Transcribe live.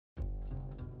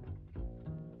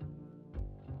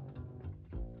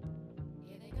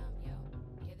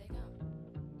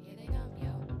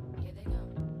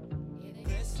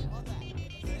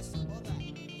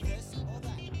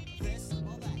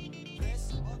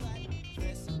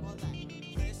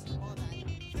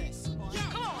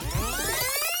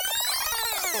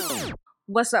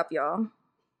What's up, y'all?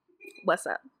 What's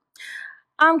up?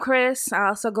 I'm Kris. I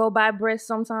also go by Briss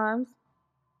sometimes.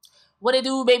 What it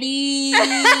do, baby?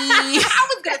 I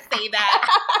was gonna say that.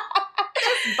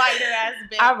 Biter ass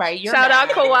bitch. All right, you're Shout out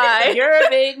Kawhi. You're a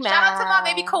big man. Shout out to my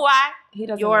baby Kawhi. He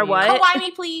doesn't You're know what? you. Kawhi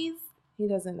me, please. He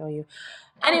doesn't know you.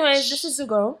 Anyways, this is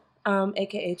Ugo,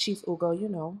 aka Chief Ugo. You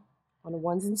know, on the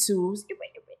ones and twos.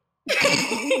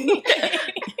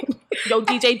 Yo,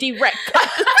 DJ D-Rec.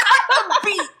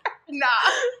 Beat. Nah.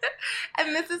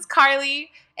 And this is Carlee,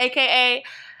 aka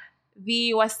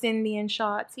the West Indian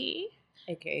Shawty.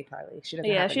 AKA Carlee. She doesn't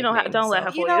Yeah, have she a don't nickname, don't let so.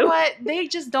 her fool You know what? They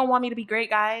just don't want me to be great,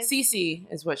 guys. CC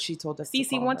is what she told us. to CC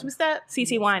call one her. two step.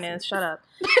 CC Winans, shut up.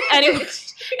 Anyway,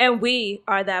 and we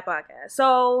are that podcast.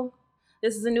 So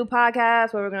this is a new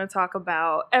podcast where we're going to talk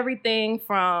about everything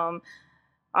from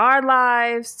our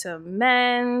lives to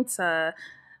men to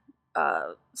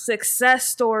success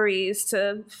stories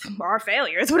to our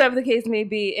failures, whatever the case may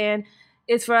be. And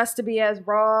it's for us to be as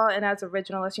raw and as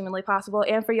original as humanly possible,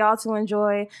 and for y'all to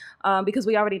enjoy, because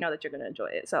we already know that you're going to enjoy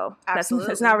it. So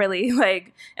that's not really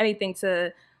like anything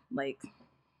to like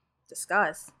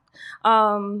discuss.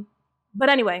 But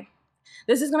anyway,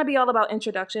 this is going to be all about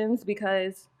introductions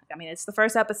because, I mean, it's the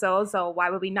first episode, so why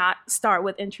would we not start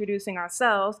with introducing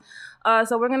ourselves?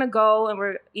 So we're going to go and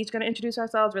we're each going to introduce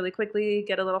ourselves really quickly,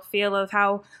 get a little feel of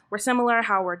how we're similar,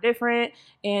 how we're different,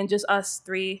 and just us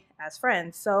three as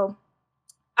friends. So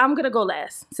I'm going to go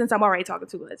last since I'm already talking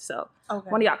too much. So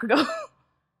one of y'all could go.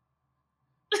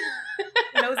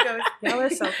 Nose goes. Y'all are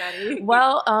so funny.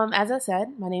 Well, as I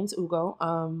said, my name's Ugo.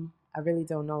 I really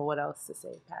don't know what else to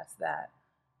say past that.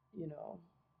 You know,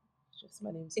 just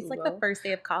my name's It's Ugo. like the first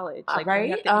day of college. Like, Right?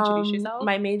 you have to introduce yourself.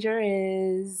 My major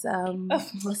is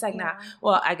what's like now?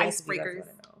 Well, I guess if you guys Icebreakers. want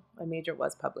to know, my major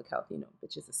was public health. You know,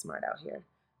 bitches are smart out here,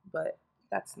 but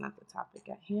that's not the topic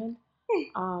at hand.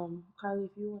 Carlee,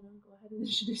 if you want to go ahead and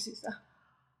introduce yourself.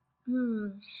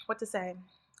 What to say?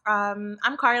 I'm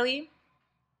Carlee.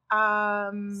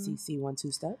 CC 1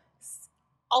 2 step.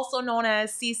 Also known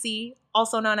as CC,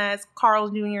 also known as Carl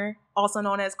Jr., also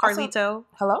known as Carlito.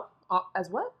 Hello? As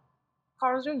what?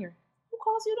 Carl Jr. Who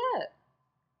calls you that?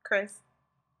 Kris.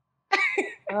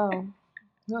 Oh.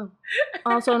 No.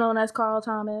 Also known as Carl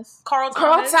Thomas. Carl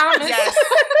Thomas. Yes.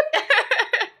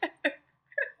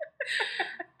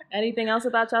 Anything else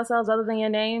about yourselves other than your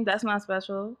name? That's not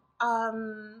special. I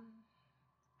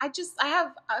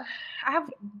have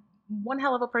one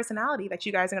hell of a personality that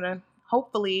you guys are gonna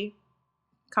hopefully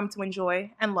come to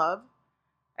enjoy and love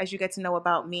as you get to know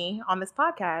about me on this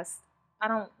podcast. I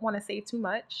don't want to say too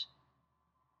much.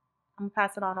 I'm gonna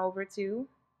pass it on over to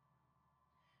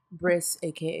Briss,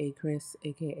 aka Kris,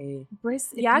 aka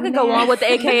Briss. Yeah, I could go on with the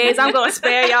AKAs. I'm going to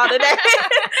spare y'all today.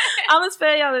 I'm going to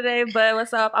spare y'all today, but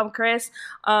what's up? I'm Kris.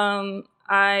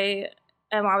 I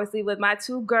am obviously with my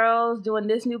two girls doing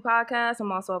this new podcast.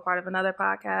 I'm also a part of another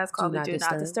podcast called the Do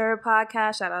Not Disturb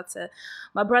podcast. Shout out to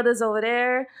my brothers over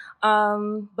there.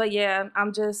 But yeah,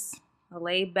 I'm just a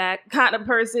laid back kind of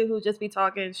person who just be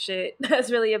talking shit.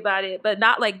 That's really about it. But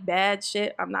not like bad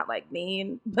shit. I'm not like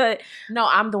mean. But no,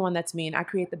 I'm the one that's mean. I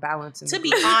create the balance. To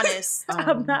be honest,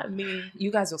 I'm not mean.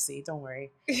 You guys will see. Don't worry.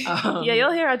 Yeah,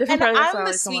 you'll hear a different and person. I'm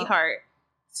the sweetheart.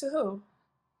 To who?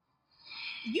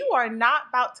 You are not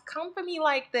about to come for me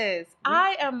like this.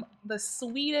 I am the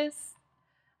sweetest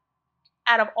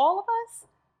out of all of us.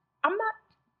 I'm not.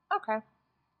 Okay.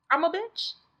 I'm a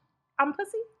bitch. I'm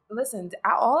pussy. Listen,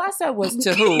 all I said was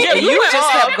to who. Yeah, and you you went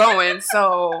just off. kept going.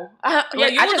 So Yeah,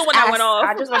 you were the one that went off.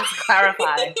 I just wanted to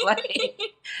clarify. Like,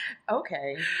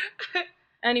 okay.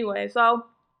 Anyway, so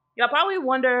y'all probably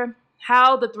wonder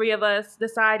how the three of us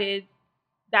decided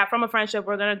that from a friendship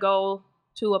we're going to go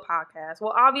to a podcast.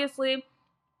 Well, obviously,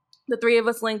 the three of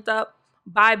us linked up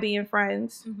by being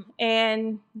friends. Mm-hmm.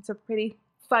 And it's a pretty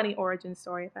funny origin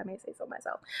story, if I may say so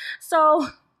myself. So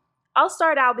I'll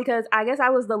start out because I guess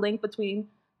I was the link between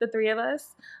the three of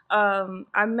us.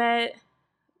 I met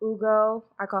Ugo,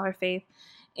 I call her Faith,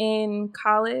 in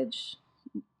college,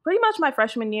 pretty much my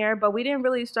freshman year, but we didn't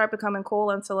really start becoming cool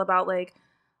until about like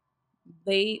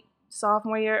late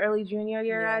sophomore year, early junior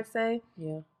year, I'd say.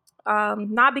 Yeah.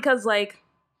 Not because like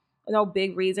no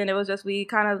big reason. It was just we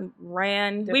kind of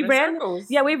ran. Circles.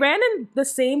 Yeah, we ran in the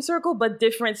same circle, but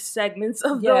different segments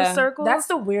of those circles. That's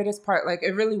the weirdest part. Like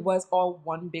it really was all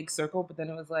one big circle, but then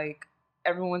it was like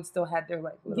everyone still had their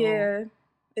like little.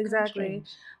 Exactly.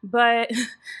 But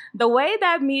the way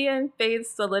that me and Faith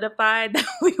solidified that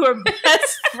we were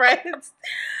best friends.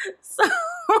 So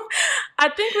I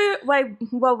think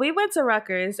we went to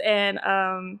Rutgers and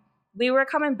we were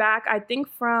coming back, I think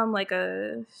from like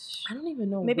I don't even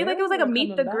know. maybe like it was like a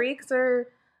Meet the Greeks or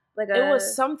it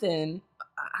was something.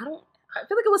 I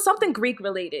feel like it was something Greek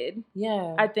related.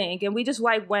 Yeah. I think. And we just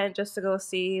like went just to go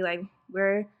see, like,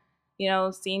 we're, you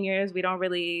know, seniors. We don't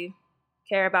really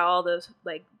care about all the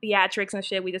like theatrics and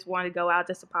shit. We just wanted to go out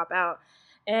just to pop out.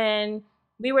 And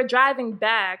we were driving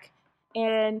back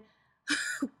and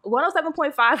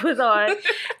 107.5 was on.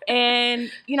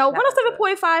 And, you know,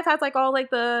 107.5 has like all like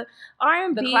the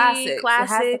R&B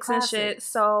classics and shit.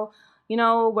 So, you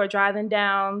know, we're driving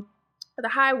down the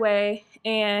highway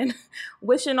and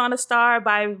Wishing on a Star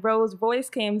by Rose Royce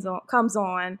comes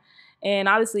on. And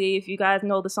obviously, if you guys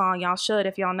know the song, y'all should.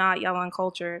 If y'all not, y'all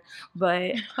uncultured.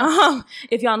 But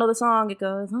if y'all know the song, it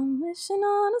goes, I'm wishing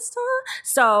on a star.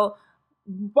 So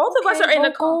both of us are in the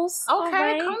vocals.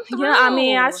 Okay, come through. Yeah, I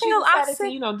mean, I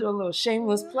sing. You know, do a little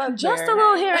shameless plug. Just a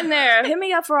little here and there. Hit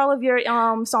me up for all of your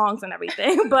songs and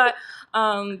everything. But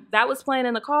that was playing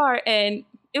in the car, and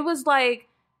it was like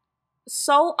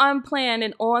so unplanned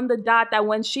and on the dot that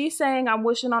when she sang I'm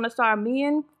Wishing on a Star, me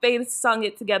and Faith sung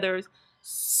it together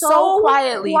so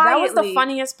quietly. That was the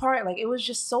funniest part. Like, it was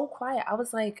just so quiet. I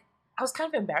was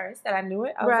kind of embarrassed that I knew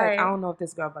it. I was like, I don't know if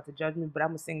this girl about to judge me, but I'm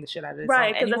going to sing the shit out of this song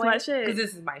anyway. Right, because that's my shit. Because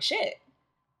this is my shit.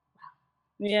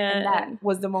 Yeah. And that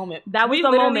was the moment. That was we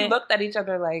the moment. We looked at each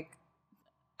other like,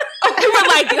 we were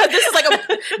like,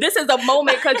 this is a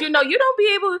moment, because you know you don't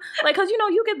be able to, like, because you know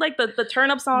you get like the turn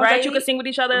up songs that you can sing with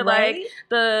each other, like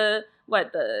the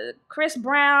Chris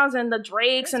Browns and the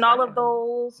Drakes and all of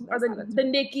those, or the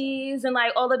Nickies and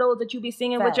like all of those that you be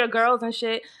singing with your girls and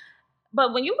shit.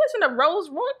 But when you listen to Rose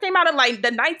Royce, came out in like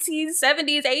the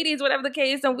 1970s, 80s, whatever the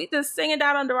case, and we just singing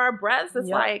that under our breaths, it's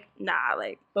like, nah,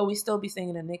 like. But we still be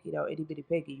singing a Nicki though, Itty Bitty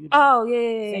Piggy. You know, oh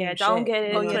yeah. Don't get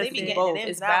it twisted. Both.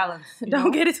 It's balanced.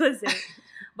 Don't get it twisted.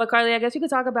 But Carlee, I guess you could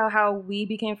talk about how we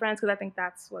became friends, because I think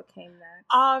that's what came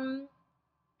next.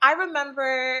 I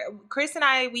remember Kris and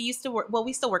I, we used to work, well,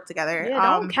 we still work together.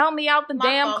 Yeah, don't count me out the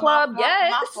damn club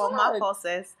yet. My fault,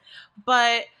 sis.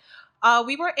 But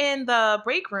we were in the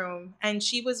break room, and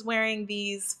she was wearing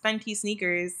these Fenty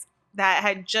sneakers that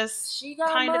had just she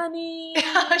got money.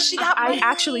 She got money. I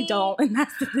actually don't, and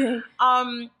that's the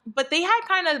thing. But they had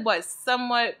kind of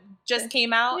somewhat just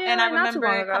came out, and I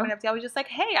remember coming up to you, I was just like,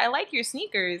 "Hey, I like your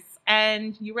sneakers,"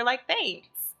 and you were like, "Thanks."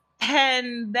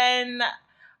 And then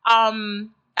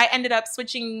I ended up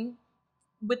switching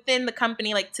within the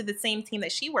company, like to the same team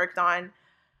that she worked on,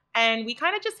 and we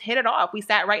kind of just hit it off. We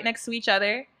sat right next to each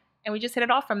other. And we just hit it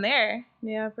off from there.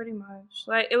 Yeah, pretty much.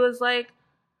 Like, it was like,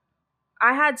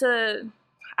 I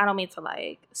don't mean to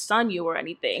like stun you or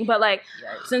anything, but like,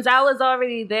 since I was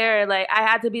already there, like, I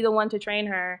had to be the one to train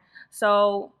her.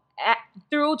 So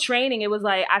through training, it was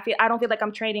like, I don't feel like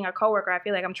I'm training a coworker. I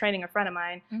feel like I'm training a friend of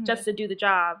mine just to do the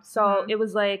job. So it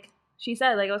was like, she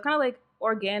said, like, it was kind of like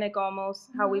organic almost,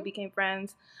 how we became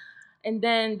friends. And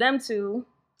then them two.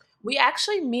 Me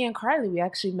and Carlee, we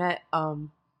actually met,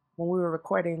 when we were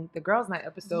recording the Girls' Night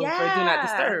episode for Do Not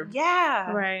Disturb.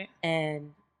 Yeah. Right.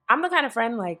 And I'm the kind of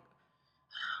friend, like,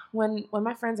 when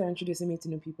my friends are introducing me to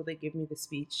new people, they give me the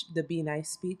speech, the be nice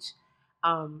speech.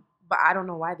 But I don't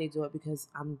know why they do it, because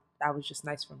I was just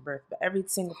nice from birth. But every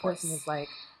single person is like,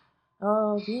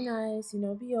 oh, be nice, you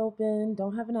know, be open,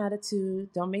 don't have an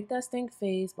attitude, don't make that stink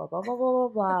face, blah, blah, blah, blah,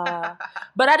 blah, blah.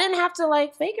 But I didn't have to,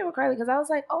 like, fake it with Carlee, because I was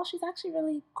like, oh, she's actually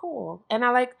really cool. And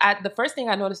the first thing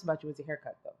I noticed about you was your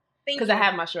haircut, though. Because I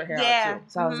had my short hair out, too.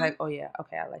 So I was like, oh, yeah,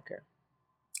 okay, I like her.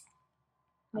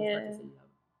 Yeah.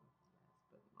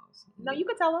 No, you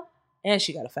could tell her. And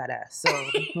she got a fat ass, so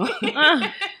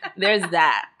there's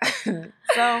that.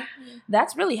 So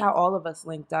that's really how all of us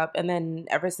linked up. And then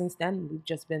ever since then, we've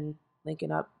just been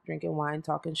linking up, drinking wine,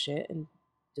 talking shit, and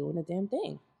doing a damn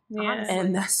thing. Yeah. Honestly.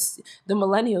 And that's the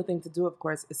millennial thing to do, of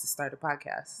course, is to start a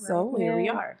podcast. Right. So here we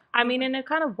are. I mean, and it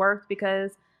kind of worked,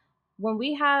 because when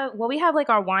we have like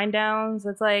our wine downs,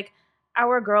 it's like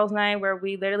our girls' night where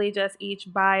we literally just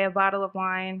each buy a bottle of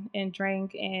wine and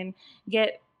drink and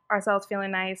get ourselves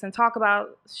feeling nice and talk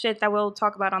about shit that we'll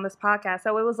talk about on this podcast.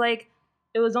 So it was like,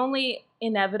 it was only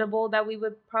inevitable that we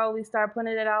would probably start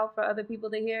putting it out for other people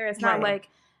to hear. It's not like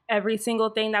every single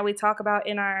thing that we talk about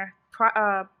in our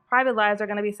private lives are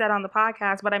going to be said on the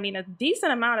podcast, but I mean, a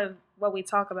decent amount of what we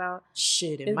talk about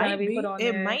it might be put on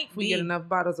there. Might we get enough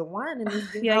bottles of wine and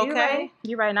yeah,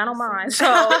 you're right, and I don't mind. So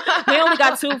we only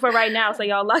got 2 for right now, so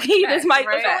y'all lucky. This might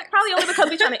probably only because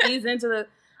we're trying to ease into the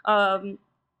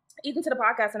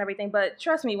podcast and everything. But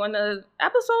trust me, when the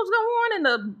episodes go on and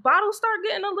the bottles start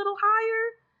getting a little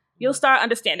higher, you'll start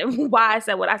understanding why I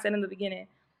said what I said in the beginning.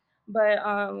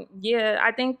 But yeah,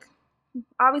 I think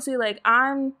obviously, like,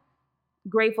 I'm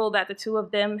grateful that the two of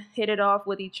them hit it off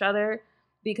with each other,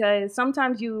 because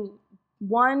sometimes you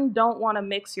one, don't want to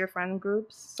mix your friend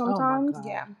groups sometimes. Oh my God.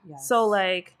 Yeah. Yes. So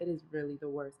like it is really the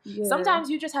worst. yeah. Sometimes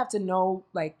you just have to know,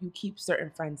 like, you keep certain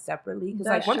friends separately, because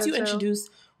like That's once true, you too. introduce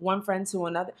one friend to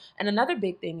another, and another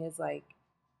big thing is like,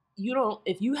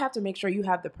 if you have to make sure you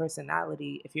have the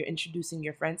personality if you're introducing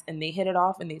your friends and they hit it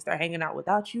off and they start hanging out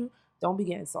without you, don't be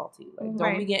getting salty. Like,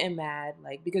 don't be getting mad,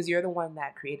 like, because you're the one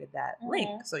that created that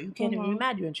link. So you can't even be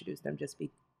mad you introduced them. Just be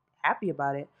happy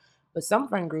about it. But some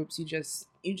friend groups, you just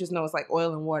know it's like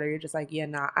oil and water. You're just like, yeah,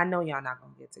 nah, I know y'all not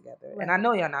gonna get together, and I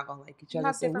know y'all not gonna like each other. You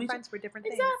have so different friends for different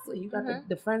things. Exactly. You got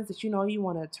the friends that you know you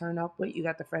want to turn up with. You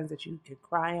got the friends that you can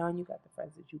cry on. You got the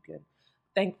friends that you can.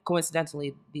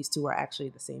 Coincidentally, these two are actually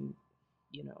the same.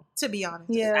 You know, to be honest,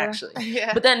 yeah, actually,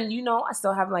 yeah. But then I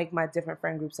still have like my different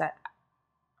friend groups that,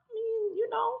 I mean,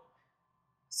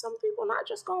 some people not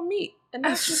just gonna meet, and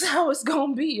that's just how it's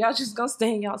gonna be. Y'all just gonna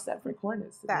stay in y'all separate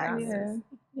corners. Yeah,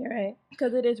 you're right.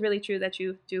 Because it is really true that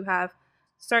you do have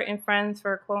certain friends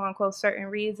for quote unquote certain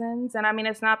reasons, and I mean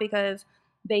it's not because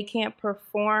they can't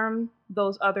perform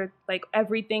those other like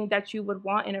everything that you would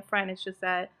want in a friend. It's just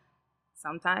that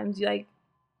sometimes you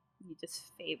just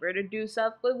favor to do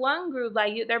stuff with one group.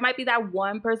 Like there might be that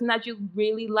one person that you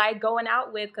really like going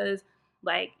out with because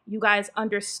like you guys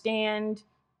understand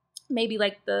maybe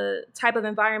like the type of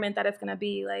environment that it's going to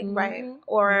be like, right.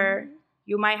 Or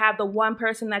you might have the one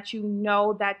person that you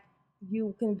know that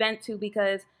you can vent to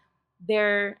because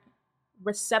they're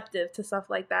receptive to stuff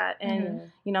like that.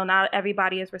 And not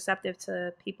everybody is receptive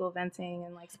to people venting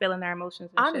and like spilling their emotions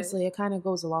and honestly, it kind of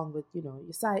goes along with your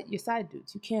side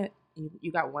dudes. You can't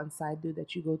you got one side dude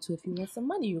that you go to if you want some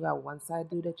money. You got one side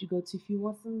dude that you go to if you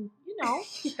want some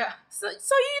yeah. So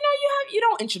you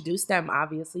don't introduce them,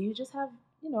 obviously. You just have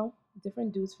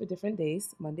different dudes for different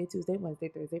days: Monday, Tuesday, Wednesday,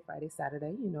 Thursday, Friday,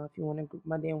 Saturday. If you want to group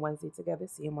Monday and Wednesday together,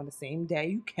 see them on the same day,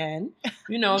 you can. If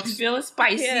you're feeling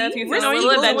spicy, if you're feeling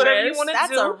whatever you want to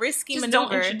do. That's a risky just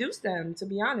maneuver. Don't introduce them, to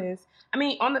be honest. I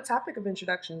mean, on the topic of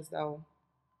introductions, though,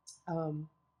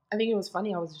 I think it was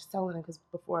funny. I was just telling them because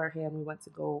beforehand we went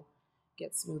to go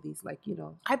get smoothies, like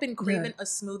I've been craving a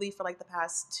smoothie for like the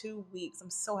past 2 weeks. I'm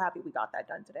so happy we got that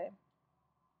done today.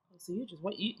 So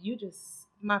you just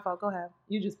my fault. Go ahead.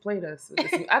 You just played us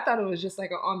with this. I thought it was just like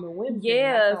an on the whim.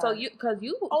 Yeah. So because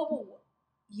you. Oh,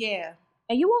 yeah.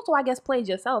 And you also, I guess, played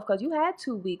yourself because you had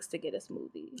 2 weeks to get a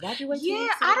smoothie. Why'd you wait? Yeah,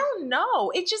 I don't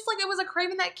know. It's just like it was a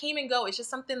craving that came and go. It's just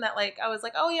something that like I was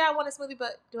like, oh yeah, I want a smoothie,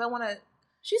 but do I want to?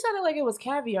 She said it like it was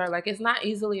caviar, like it's not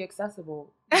easily accessible.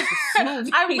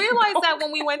 I realized that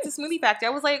when we went to Smoothie Factory,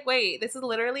 I was like, wait, this is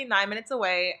literally 9 minutes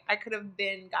away. I could have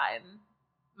been gotten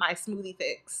my smoothie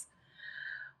fix,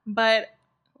 but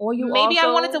or you maybe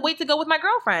I wanted to wait to go with my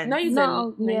girlfriend. No, you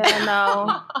didn't. Yeah,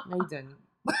 no, no, you didn't.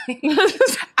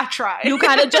 I tried. You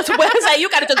kind of just waited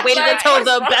until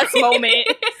the best moment.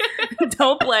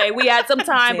 Don't play. We had some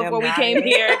time before we came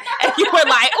here, and you were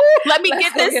like, "Ooh, let me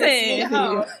get this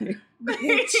in."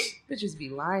 Bitches be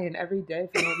lying every day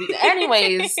for no reason.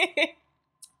 Anyways,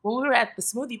 when we were at the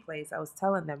smoothie place, I was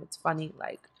telling them it's funny,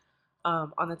 like,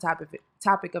 on the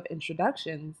topic of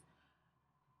introductions,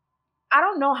 I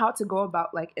don't know how to go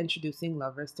about like introducing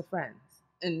lovers to friends,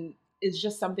 and it's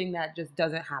just something that just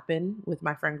doesn't happen with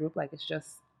my friend group. Like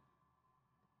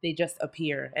they just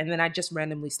appear, and then I just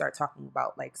randomly start talking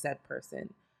about like said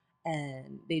person,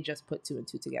 and they just put 2 and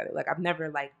 2 together. Like I've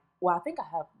never I think I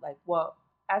have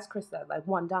as Kris said, like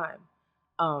one time.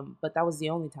 But that was the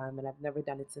only time, and I've never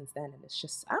done it since then. And it's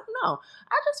just, I don't know.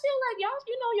 I just feel like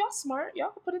y'all smart.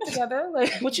 Y'all can put it together.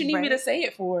 Like, what you need me to say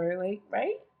it for? Like,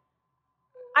 right?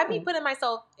 I be putting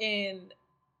myself in,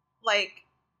 like,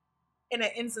 in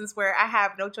an instance where I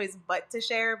have no choice but to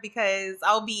share because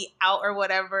I'll be out or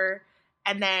whatever,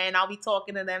 and then I'll be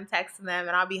talking to them, texting them,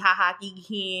 and I'll be ha-ha,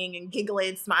 geeking and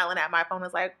giggling, smiling at my phone.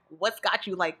 It's like, what's got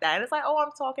you like that? And it's like, oh,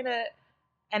 I'm talking to,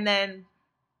 and then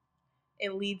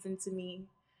it leads into me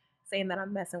saying that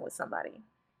I'm messing with somebody.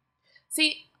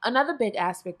 See, another big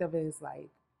aspect of it is like,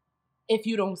 if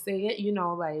you don't say it,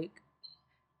 like,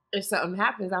 if something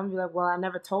happens, I'm gonna be like, well, I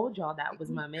never told y'all that was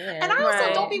my man. And I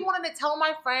also don't be wanting to tell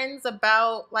my friends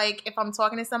about, like, if I'm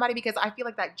talking to somebody because I feel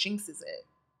like that jinxes it.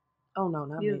 Oh, no,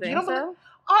 not you me. Think so?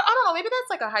 I don't know. Maybe that's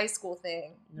like a high school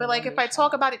thing. No, but like if I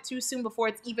talk about it too soon before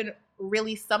it's even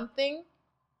really something,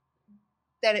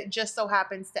 then it just so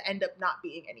happens to end up not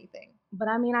being anything. But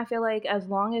I mean, I feel like as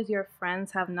long as your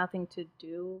friends have nothing to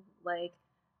do, like,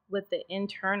 with the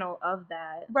internal of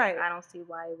that, right? I don't see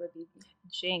why it would be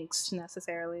jinxed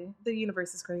necessarily. The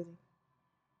universe is crazy.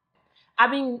 I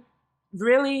mean,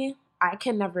 really, I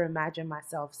can never imagine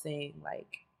myself saying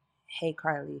like, "Hey,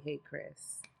 Carlee, hey,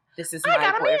 Kris, this is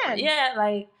my boyfriend." Yeah,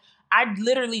 like I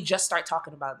literally just start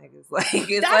talking about niggas. Like,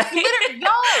 it's That's like, literally,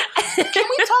 yo, can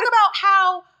we talk about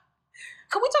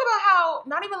how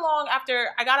not even long after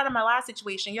I got out of my last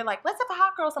situation, you're like, let's have a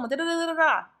hot girl summer,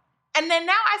 da-da-da-da-da. And then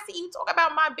now I see you talk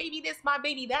about my baby this, my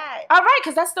baby that. all right,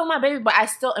 because that's still my baby, but I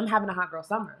still am having a hot girl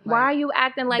summer. Like, Why are you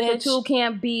acting like the bitch. two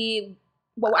can't be?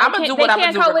 Well, I'm gonna do what I'm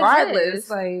gonna do regardless. Coexist.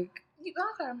 Like,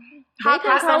 Okay. hot can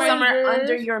girl summer coexist.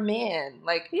 under your man.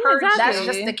 Like, Yeah, Purge exactly. that's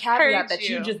just the caveat that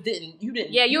you. you just didn't. You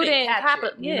didn't. Yeah, you didn't catch cap it.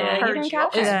 it. Yeah, know? you didn't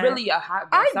catch It's that. really a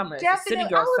hot girl I summer. It's a city definitely,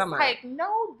 girl I was summer. like,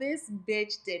 no, this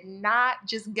bitch did not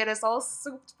just get us all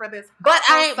souped for this. But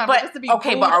hot girl summer just to be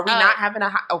okay, but are we booed not up. having a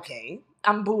hot? Okay,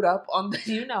 I'm booed up on the,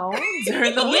 during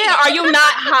the week. Yeah, are you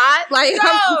not hot? Like, No,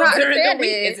 I'm not during the saying week?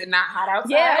 it. Is it not hot outside?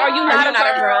 Yeah, are you not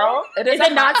a girl? It Is a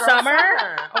it not hot girl summer?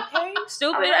 Okay,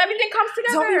 Stupid. All right. Everything comes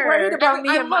together. Don't be worried about me.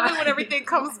 I and love my it when everything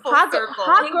comes full Hot, circle.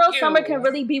 hot Thank girl you. summer can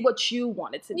really be what you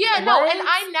want it to be. Yeah, no, What? and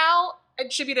I now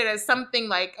attribute it as something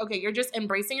like, okay, you're just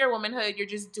embracing your womanhood, you're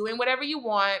just doing whatever you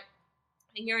want,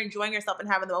 and you're enjoying yourself and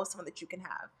having the most fun that you can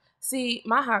have. See,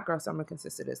 my hot girl summer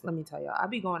consists of this. Let me tell y'all. I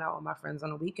be going out with my friends on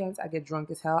the weekends. I get drunk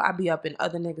as hell. I be up in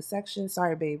other niggas' sections.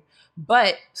 Sorry, babe.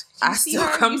 But I see still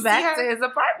her? come You see back her? to his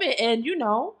apartment and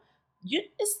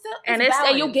it's still And you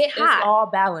balanced. get It's hot. all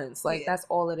balanced. Like, Yeah. that's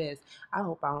all it is. I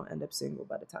hope I don't end up single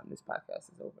by the time this podcast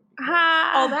is over. because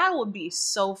Oh, that would be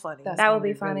so funny. that's That gonna would be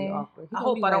really funny. awkward. He I gonna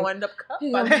hope be I don't like, end up cut.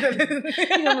 he gonna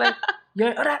be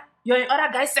like, you're in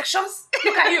other guys' sections?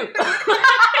 Look at you.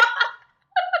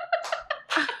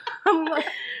 I'm like,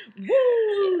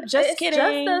 Woo, just it's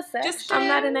kidding. Just a Just section. I'm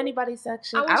not in anybody's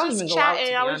section. I was don't just even go out, to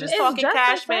chatting. be I was honest. just It's talking just a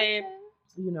cash, babe.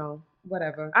 section.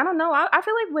 Whatever. I don't know. I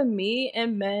feel like with me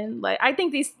and men, like, I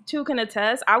think these two can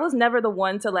attest. I was never the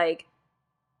one to, like,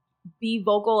 be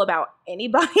vocal about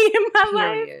anybody in my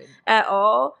life Period. at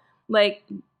all. Like,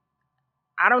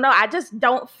 I don't know. I just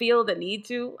don't feel the need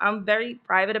to. I'm very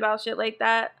private about shit like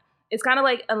that. It's kind of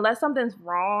like, unless something's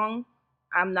wrong,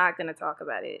 I'm not going to talk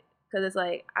about it. Because it's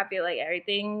like, I feel like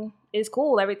everything is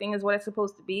cool. Everything is what it's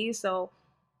supposed to be. So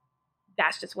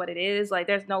that's just what it is. Like,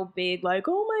 there's no big, like,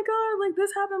 oh my God, like,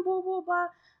 this happened, blah, blah, blah.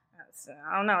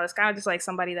 I don't know. It's kind of just like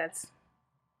somebody that's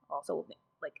also,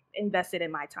 like, invested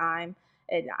in my time.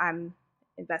 And I'm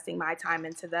investing my time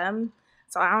into them.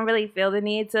 So I don't really feel the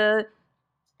need to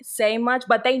say much.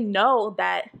 But they know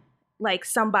that, like,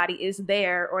 somebody is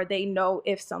there, or they know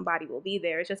if somebody will be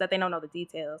there. It's just that they don't know the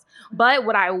details. But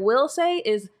what I will say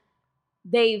is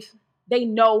they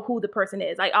know who the person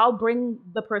is. Like, I'll bring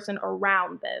the person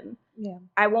around them. Yeah.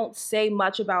 I won't say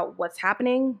much about what's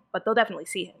happening, but they'll definitely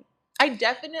see him. I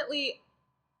definitely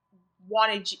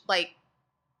wanted, like,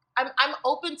 I'm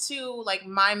open to, like,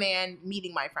 my man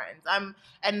meeting my friends. I'm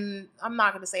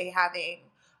not gonna say having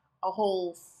a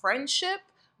whole friendship,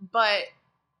 but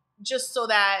just so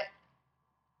that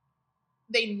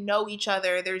they know each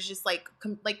other. There's just like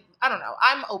I don't know.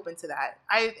 I'm open to that.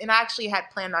 I actually had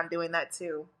planned on doing that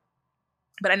too,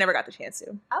 but I never got the chance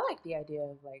to. I like the idea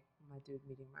of, like, my dude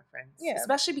meeting my friends. Yeah.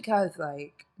 Especially because,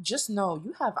 like, just know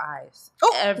you have eyes.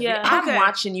 Oh, yeah. I'm Okay.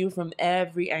 watching you from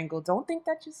every angle. Don't think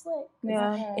that you're slick.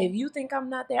 Yeah. If you think I'm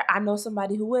not there, I know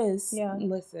somebody who is. Yeah.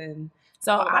 Listen.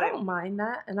 So All about I it. don't mind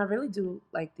that. And I really do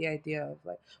like the idea of,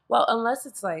 like, well, unless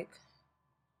it's, like,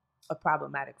 a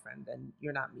problematic friend, then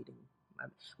you're not meeting.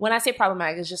 When I say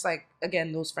problematic, it's just, like,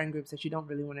 again, those friend groups that you don't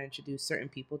really want to introduce certain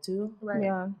people to. Right.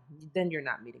 Yeah. Then you're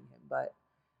not meeting him. But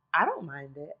I don't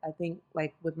mind it. I think,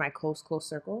 like, with my close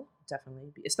circle,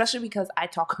 definitely. Especially because I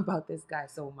talk about this guy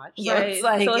so much. So Right. it's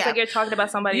like, so it's yeah. like you're talking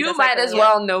about somebody. you that's might like as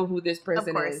well know who this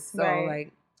person course. is. So, Right.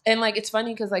 like, and, like, it's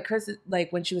funny because, like, Kris,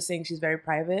 like, when she was saying she's very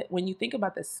private, when you think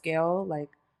about the scale, like,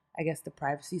 I guess the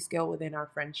privacy scale within our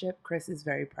friendship, Kris is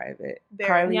very private. Very.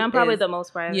 Carlee Yeah, I'm probably is- the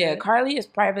most private. Yeah, Carlee is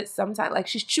private sometimes. Like,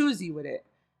 she's choosy with it.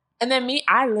 And then me,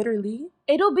 I literally,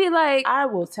 It'll be like, I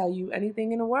will tell you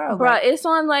anything in the world. bruh, Like, it's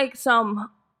on like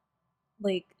some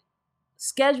like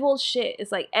scheduled shit.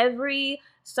 It's like every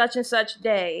such and such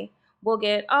day we'll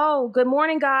get, oh, good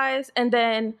morning, guys. And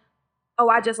then, oh,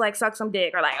 I just like sucked some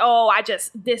dick. Or like, oh, I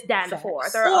just this, that, and the Facts.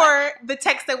 fourth. Or like, the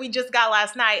text that we just got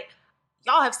last night.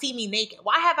 Y'all have seen me naked.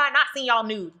 Why have I not seen y'all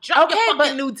nude? Drop Okay, your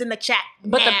fucking but- nudes in the chat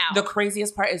but now. the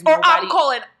craziest part is or nobody, I'm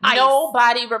calling ICE.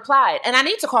 nobody replied. And I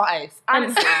need to call ICE. and-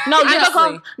 Honestly. no, you can Honestly.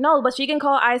 call, no, but she can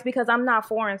call ICE because I'm not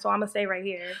foreign, so I'm gonna stay right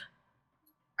here.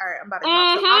 All right, I'm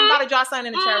about to drop something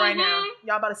in the chat right now.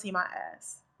 Y'all about to see my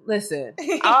ass. Listen,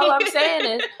 all I'm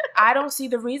saying is I don't see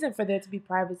the reason for there to be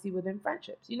privacy within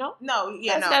friendships, you know? No,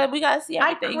 yeah, That's no. gotta- we gotta see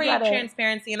I everything. crave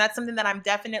transparency, and that's something that I'm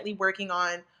definitely working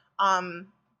on.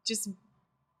 Just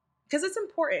because it's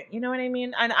important, you know what I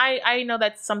mean? And I know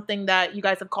that's something that you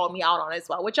guys have called me out on as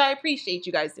well, which I appreciate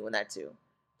you guys doing that too.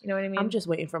 You know what I mean? I'm just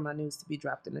waiting for my news to be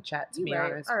dropped in the chat, to be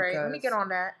honest. All right, let me get on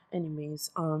that.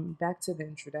 Anyways, back to the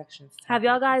introductions. Have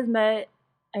y'all guys met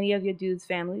any of your dudes'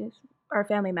 families or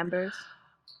family members?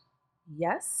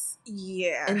 Yes.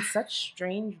 Yeah. In such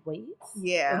strange ways.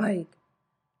 Yeah. Like,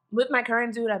 with my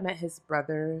current dude, I met his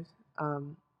brother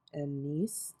and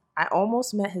niece. I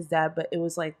almost met his dad, but it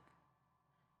was like,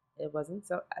 it wasn't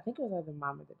so. I think it was either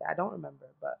mom or the dad. I don't remember,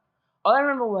 but all I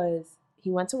remember was he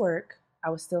went to work.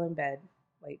 I was still in bed,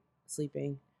 like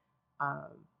sleeping,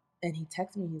 and he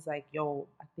texted me. He's like, "Yo,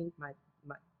 I think my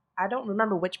I don't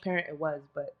remember which parent it was,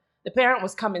 but the parent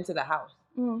was coming to the house,"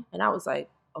 and I was like,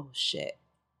 "Oh shit!"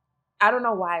 I don't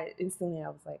know why. Instantly, I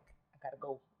was like, "I gotta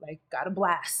go, like, gotta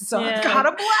blast." So I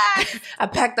gotta blast. I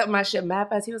packed up my shit mad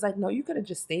fast. He was like, "No, you could have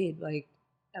just stayed," like,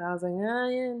 and I was like,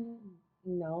 yeah,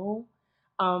 "No."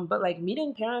 But like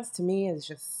meeting parents to me is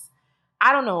just,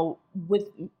 I don't know, with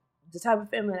the type of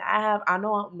family that I have, I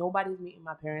know nobody's meeting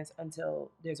my parents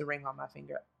until there's a ring on my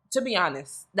finger. To be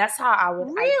honest, that's how I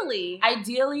would. Really?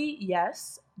 Ideally,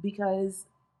 yes, because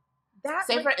that.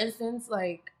 Say for instance,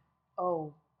 like,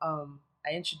 I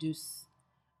introduced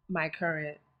my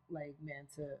current like man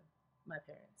to my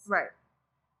parents. Right.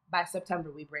 By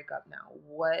September, we break up now.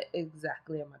 What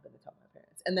exactly am I going to tell my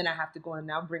parents? And then I have to go and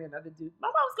now bring another dude. My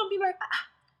mom's going to be like,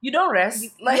 you don't rest.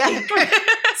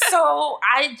 So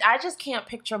I just can't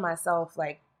picture myself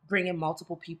like bringing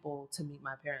multiple people to meet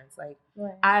my parents. Like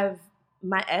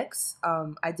my ex,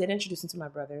 I did introduce him to my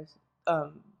brothers.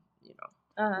 We're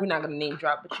not going to name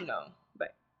drop, but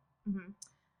but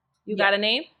you got a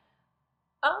name?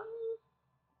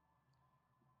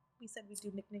 We said we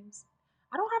do nicknames.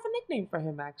 I don't have a nickname for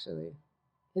him, actually.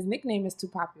 His nickname is too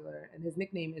popular, and his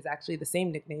nickname is actually the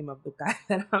same nickname of the guy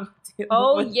that I'm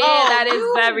dealing with. That is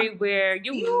very weird.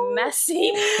 You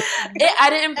messy. I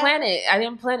didn't plan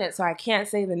it. So I can't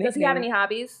say the nickname. Does he have any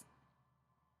hobbies?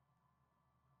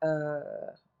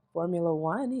 Formula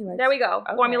One. There we go.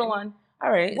 Okay. Formula One.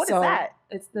 All right. What is that?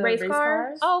 It's the race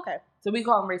cars. Oh, okay. So we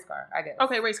call him race car, I guess.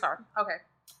 Okay, race car. Okay.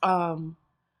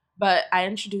 But I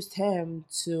introduced him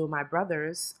to my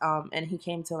brothers, and he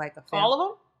came to like a family. All of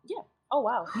them? Yeah. Oh,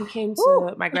 wow. He came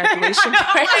to my graduation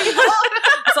party.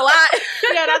 That's a lot.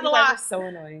 Yeah, that's a lot. So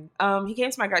annoying. He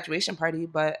came to my graduation party,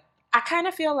 but I kind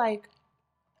of feel like,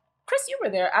 Chris, you were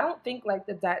there. I don't think like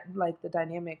the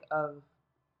dynamic of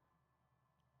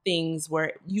things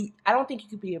where I don't think you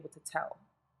could be able to tell.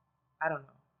 I don't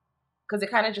know. Because it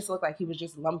kind of just looked like he was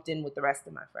just lumped in with the rest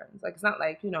of my friends. Like, it's not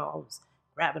like, I was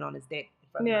grabbing on his dick in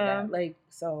front of my dad. Like,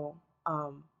 so,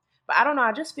 but I don't know.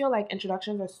 I just feel like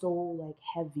introductions are so, like,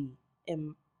 heavy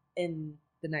in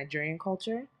the Nigerian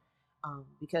culture.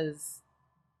 Because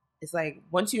it's like,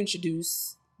 once you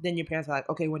introduce, then your parents are like,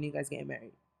 okay, when are you guys getting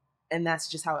married? And that's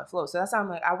just how it flows. So that's how I'm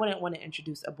like, I wouldn't want to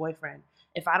introduce a boyfriend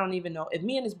if I don't even know. If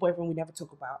me and his boyfriend, we never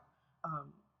talk about,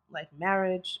 like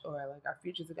marriage or like our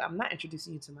futures. I'm not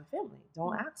introducing you to my family.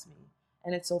 Don't ask me.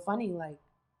 And it's so funny, like,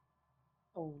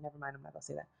 oh, never mind. I'm not gonna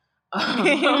say that.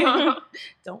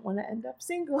 Don't want to end up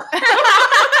single.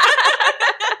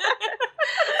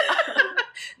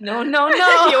 No.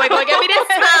 You ain't gonna get me this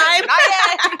time. Not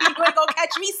yet. You ain't gonna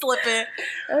catch me slipping.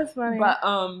 That's funny. But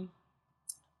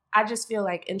I just feel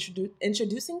like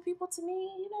introducing people to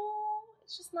me,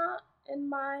 it's just not in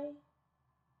my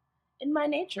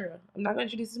nature. I'm not going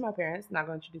to introduce it to my parents. I'm not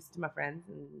going to introduce it to my friends.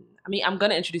 And, I mean, I'm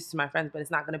going to introduce it to my friends, but it's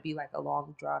not going to be like a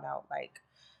long, drawn out, like,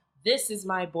 this is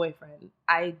my boyfriend.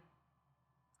 I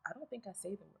don't think I say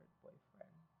the word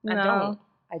boyfriend. No.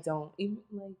 I don't. Even,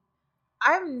 like,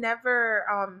 I've never,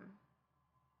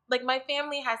 like, my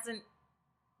family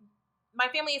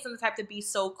isn't the type to be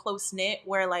so close-knit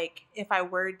where, like, if I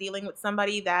were dealing with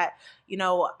somebody that,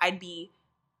 I'd be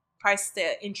pressed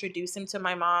to introduce him to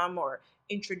my mom or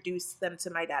introduce them to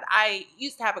my dad. I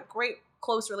used to have a great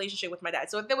close relationship with my dad.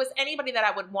 So if there was anybody that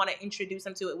I would want to introduce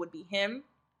him to, it would be him.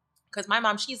 Because my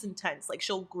mom, she's intense. Like,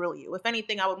 she'll grill you. If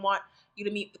anything, I would want you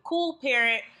to meet the cool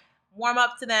parent, warm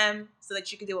up to them so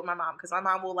that you can deal with my mom. Because my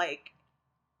mom will, like,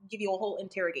 give you a whole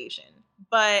interrogation.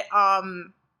 But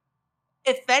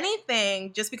if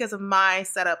anything, just because of my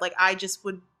setup, like,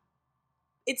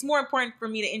 it's more important for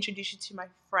me to introduce you to my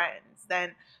friends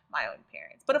than my own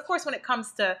parents. But of course, when it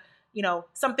comes to,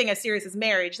 something as serious as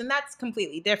marriage, then that's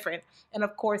completely different. And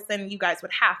of course, then you guys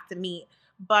would have to meet.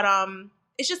 But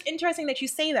it's just interesting that you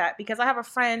say that, because I have a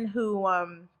friend who,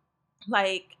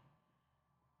 like,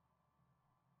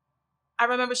 I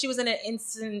remember she was in an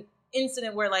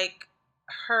incident where, like,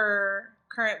 her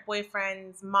current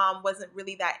boyfriend's mom wasn't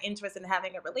really that interested in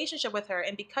having a relationship with her,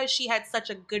 and because she had such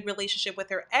a good relationship with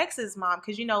her ex's mom,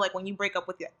 because you know, like when you break up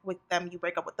with them, you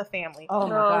break up with the family. Oh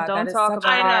my God, don't that talk is such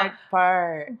about a hard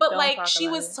part. But Don't like she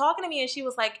was it. talking to me, and she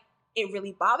was like, it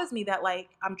really bothers me that like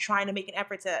I'm trying to make an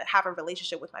effort to have a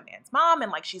relationship with my man's mom,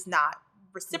 and like she's not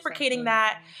reciprocating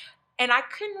that, and I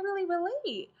couldn't really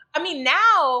relate. I mean,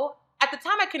 now at the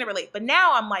time I couldn't relate, but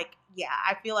now I'm like, yeah,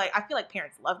 I feel like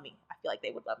parents love me. I feel like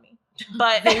they would love me,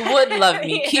 but they would love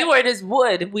me. Yeah. Keyword is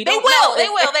would. We They don't will. know. They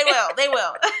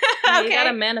will. Yeah, Okay, you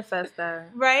gotta manifest that,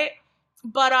 right?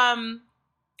 But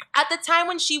at the time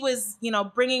when she was, you know,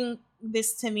 bringing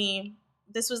this to me,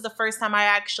 this was the first time I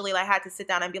actually like had to sit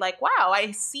down and be like, wow,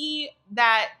 I see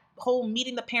that whole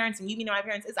meeting the parents and you meeting my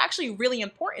parents is actually really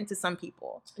important to some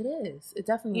people. It is. It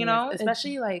definitely You know? is.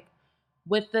 Especially like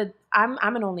with the I'm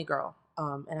an only girl.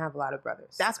 And I have a lot of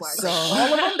brothers. That's why. So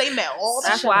all of them, they met all the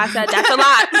that's shit. why I said that's a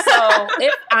lot. So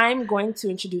if I'm going to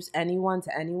introduce anyone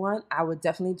to anyone, I would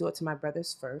definitely do it to my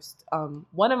brothers first.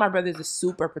 One of my brothers is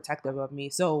super protective of me.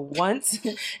 So once,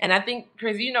 and I think,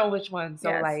 Kris, you know which one. So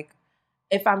Yes. like,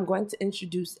 if I'm going to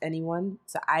introduce anyone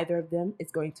to either of them,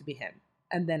 it's going to be him.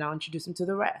 And then I'll introduce him to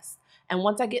the rest. And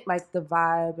once I get like the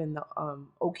vibe and the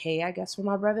okay, I guess, for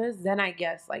my brothers, then I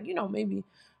guess like, you know, maybe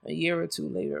a year or two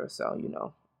later or so, you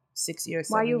know, 6 years,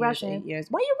 7 Why you years, rushing? 8 years.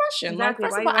 Why you rushing? Exactly.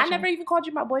 Like, first Why of you all, I rushing? never even called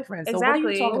you my boyfriend. So what are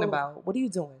Exactly. you talking Ooh. about? What are you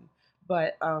doing?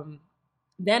 But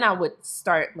then I would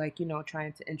start like, you know,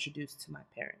 trying to introduce to my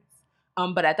parents.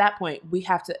 But at that point, we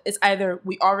have to, it's either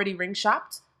we already ring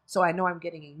shopped, so I know I'm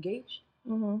getting engaged,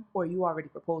 or you already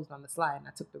proposed on the slide and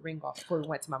I took the ring off before we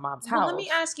went to my mom's house. Well, let me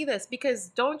ask you this, because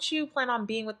don't you plan on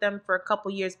being with them for a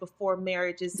couple years before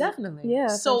marriage is Definitely. Yeah.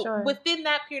 So for sure. within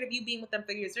that period of you being with them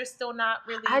for years, they're still not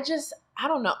really. I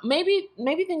don't know. Maybe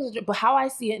things are, but how I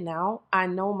see it now, I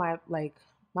know my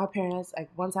parents, like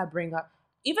once I bring up,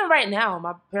 even right now,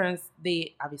 my parents,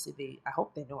 I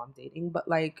hope they know I'm dating, but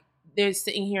like they're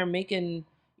sitting here making,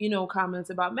 you know,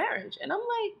 comments about marriage. And I'm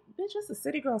like, bitch, it's a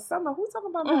city girl summer. Who's talking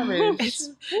about marriage?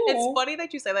 It's funny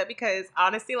that you say that, because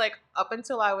honestly, like up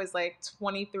until I was like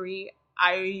 23,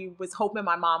 I was hoping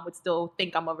my mom would still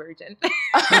think I'm a virgin.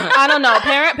 I don't know.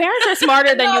 Parents are smarter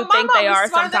than you my think mom they was are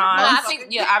smarter than sometimes. mom. I think,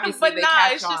 yeah, obviously But they nah,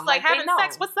 catch it's on, just like they having know.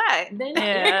 sex. What's that? They know.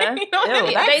 Yeah. You know what I Ew,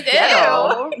 mean? that's They do.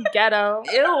 ghetto. Ghetto.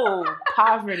 Ew,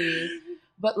 poverty.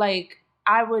 But like,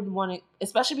 I would want to,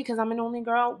 especially because I'm an only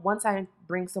girl, once I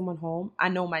bring someone home, I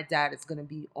know my dad is going to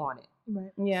be on it.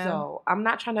 Right. Yeah. So I'm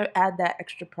not trying to add that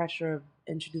extra pressure of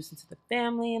introducing to the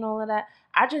family and all of that.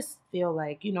 I just feel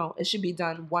like, you know, it should be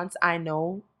done once I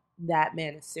know that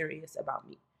man is serious about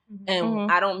me.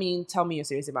 And I don't mean tell me you're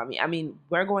serious about me. I mean,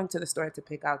 we're going to the store to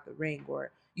pick out the ring,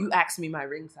 or you asked me my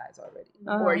ring size already.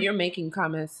 Or you're making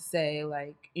comments to say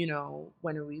like, you know,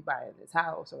 when are we buying this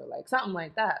house, or like something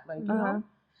like that. Like, you know,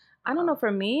 I don't know.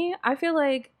 For me, I feel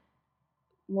like,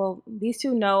 well, these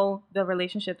two know the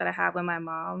relationship that I have with my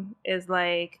mom is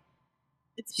like,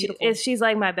 It's beautiful. she's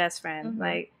like my best friend.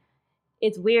 Like,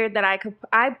 it's weird that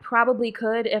I probably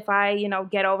could, if I, you know,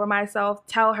 get over myself,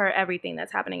 tell her everything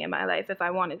that's happening in my life if I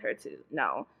wanted her to.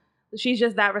 No, she's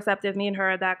just that receptive. Me and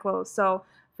her are that close. So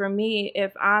for me,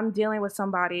 if I'm dealing with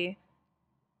somebody,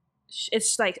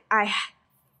 it's like I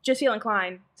just feel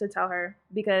inclined to tell her,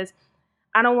 because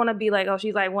I don't want to be like, oh,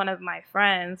 she's like one of my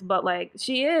friends, but like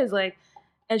she is, like,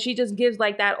 and she just gives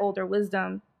like that older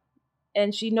wisdom,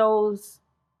 and she knows,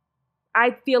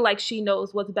 I feel like she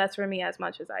knows what's best for me as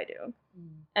much as I do.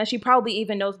 And she probably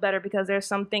even knows better, because there's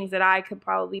some things that I could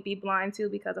probably be blind to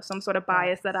because of some sort of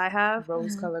bias that I have.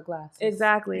 Rose-colored glasses.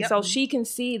 Exactly. Yep. So she can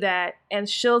see that, and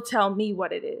she'll tell me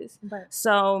what it is. Right.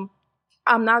 So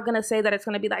I'm not going to say that it's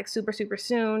going to be like super, super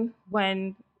soon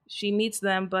when she meets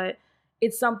them, but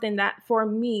it's something that for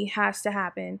me has to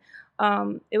happen.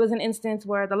 It was an instance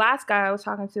where the last guy I was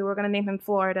talking to, we're going to name him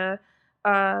Florida.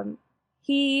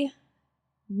 He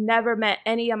never met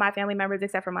any of my family members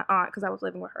except for my aunt, because I was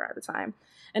living with her at the time.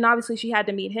 And obviously she had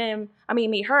to meet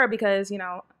her, because, you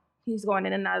know, he's going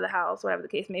in and out of the house, whatever the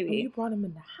case may be. Oh, you brought him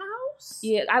in the house?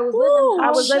 Yeah, I was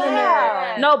living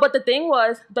there. shit. No, but the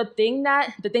thing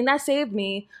that saved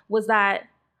me was that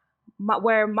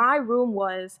where my room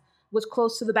was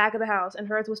close to the back of the house, and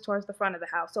hers was towards the front of the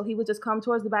house. So he would just come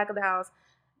towards the back of the house,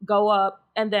 go up,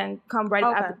 and then come right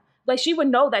after. Like, she would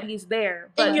know that he's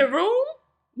there. But In your room?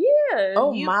 yeah.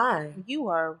 Oh, You- my. You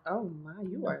are. Oh, my.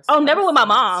 You are Oh, never with my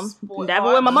mom. Spoiled.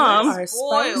 Never with my mom. You are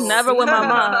spoiled. Never with my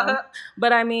mom.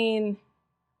 But I mean,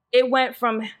 it went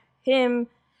from him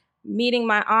meeting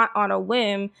my aunt on a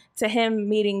whim to him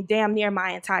meeting damn near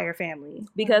my entire family,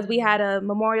 because we had a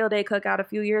Memorial Day cookout a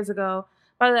few years ago,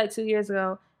 probably like 2 years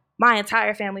ago. My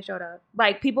entire family showed up.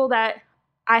 Like, people that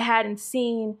I hadn't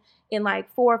seen in like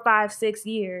 4, 5, 6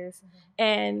 years.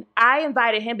 And I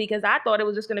invited him because I thought it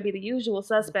was just going to be the usual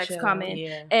suspects coming.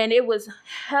 Yeah. And it was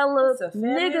hella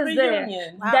niggas reunion.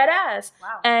 There. Wow. Dead ass.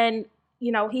 Wow. And,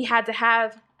 you know, he had to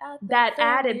have that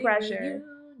added pressure.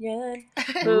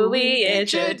 Who we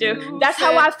introduced. That's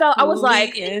how I felt. I was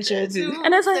like, and it's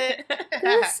like,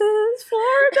 this is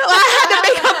Florida. I had to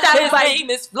make up that. His name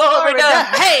is Florida.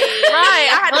 Hey, right.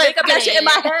 I had to make up that shit in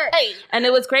my head. Hey. And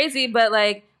it was crazy, but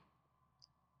like,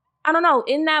 I don't know.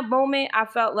 In that moment, I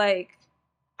felt like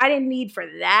I didn't need for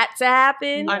that to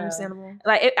happen. Understandable.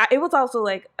 Like it was also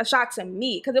like a shock to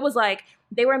me because it was like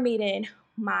they were meeting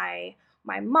my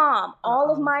mom,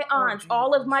 all of my aunts,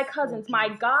 all of my cousins, my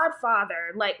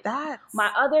godfather, like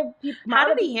my other people. How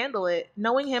did he handle it?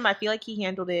 Knowing him, I feel like he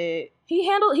handled it. He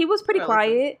was pretty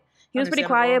quiet. He was pretty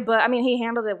quiet, but I mean, he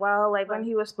handled it well. Like when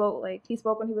he spoke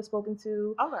when he was spoken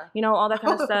to. Okay. You know, all that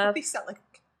kind of stuff. He sound like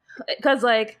because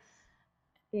like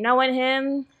knowing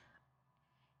him,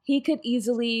 he could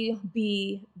easily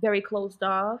be very closed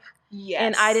off. Yes.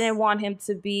 And I didn't want him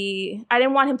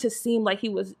to seem like he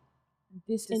was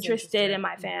disinterested in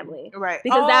my family. Right.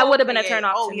 Because that would have been a turn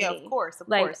off to me. Of course.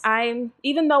 Like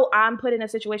even though I'm put in a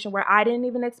situation where I didn't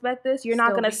even expect this, you're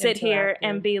not going to sit here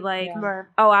and be like,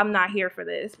 oh, I'm not here for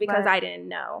this because I didn't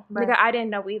know. Right. Like, I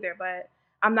didn't know either, but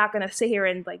I'm not going to sit here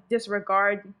and like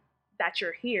disregard that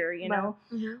you're here, you know?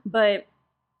 Mm-hmm. But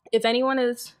if anyone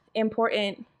is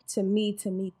important to me to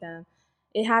meet them,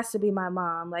 it has to be my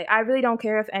mom. Like, I really don't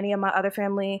care if any of my other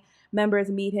family members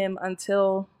meet him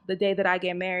until the day that I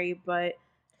get married, but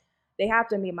they have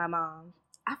to meet my mom.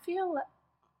 I feel like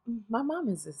my mom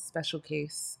is a special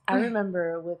case. I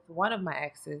remember with one of my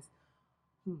exes,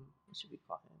 what should we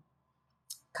call him?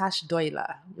 Cash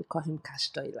Doyla. We call him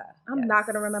Cash Doyla. I'm not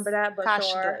going to remember that, but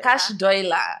sure. Cash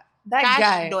Doyla. That Cash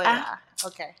guy. Doyla.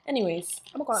 Okay. Anyways.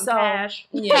 I'm going to call him Cash.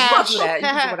 Yeah, you can do that. You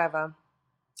can do whatever.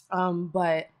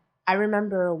 But I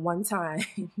remember one time,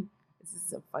 this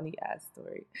is a funny ass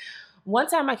story. One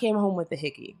time I came home with a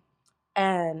hickey.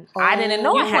 And I didn't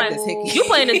know I had this hickey. You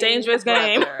playing a dangerous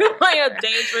game. You playing a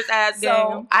dangerous ass game.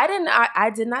 So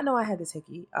I did not know I had this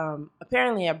hickey.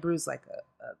 Apparently I bruised like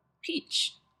a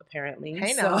peach, apparently.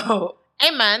 Hey now.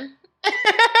 Hey man.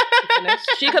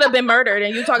 She could have been murdered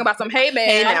and you talking about some hey man.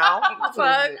 Hey now.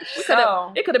 Fuck.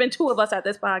 It could have been two of us at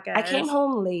this podcast. I came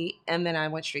home late and then I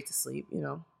went straight to sleep, you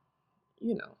know, the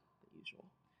usual.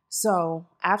 So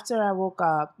after I woke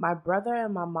up, my brother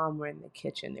and my mom were in the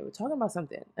kitchen. They were talking about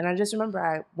something. And I just remember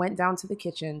I went down to the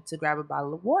kitchen to grab a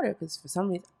bottle of water because for some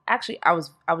reason, actually I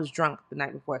was drunk the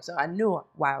night before. So I knew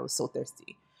why I was so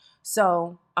thirsty.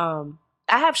 So I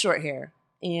have short hair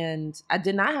and I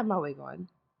did not have my wig on.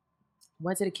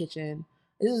 Went to the kitchen.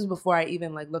 This was before I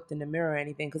even like looked in the mirror or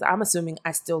anything because I'm assuming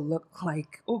I still look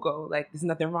like Ugo. Like there's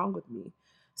nothing wrong with me.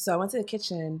 So I went to the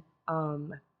kitchen.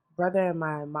 Brother and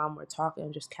my mom were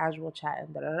talking, just casual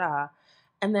chatting, da-da-da.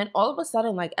 And then all of a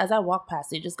sudden, like, as I walked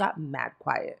past, they just got mad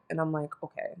quiet. And I'm like,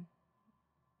 okay,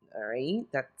 all right,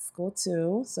 that's cool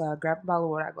too. So I grabbed a bottle of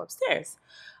water, I go upstairs.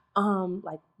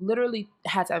 Like, literally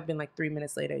had to have been like 3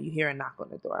 minutes later, you hear a knock on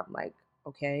the door. I'm like,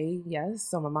 okay, yes.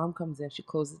 So my mom comes in, she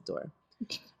closes the door.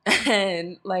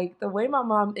 And, like, the way my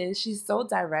mom is, she's so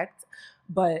direct.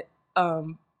 But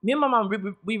me and my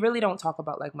mom, we really don't talk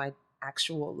about, like, my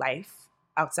actual life.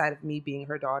 Outside of me being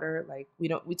her daughter, like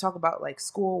we talk about like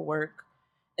school, work,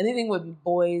 anything with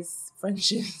boys,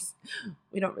 friendships,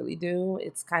 we don't really do.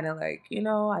 It's kind of like, you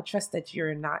know, I trust that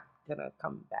you're not gonna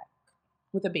come back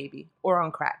with a baby or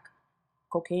on crack.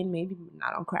 Cocaine, maybe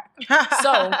not on crack.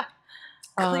 So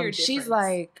she's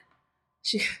like,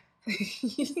 she's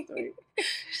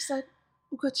like,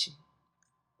 Ugochi,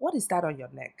 what is that on your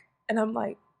neck? And I'm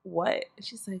like, what? And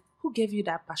she's like, who gave you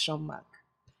that passion mark?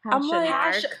 I'm like,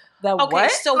 okay,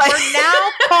 so we're now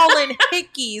calling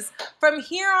hickeys from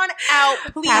here on out.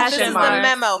 Please, passion this is marks. The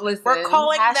memo. Listen, we're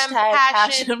calling them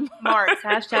passion marks.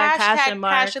 Hashtag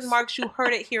passion marks. You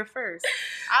heard it here first.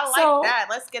 I like that.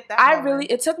 Let's get that.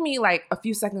 It took me like a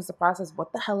few seconds to process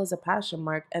what the hell is a passion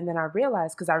mark, and then I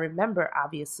realized because I remember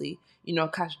obviously, you know,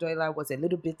 Cash Doyla was a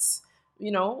little bit,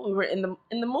 you know, we were in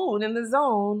the mood, in the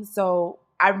zone, so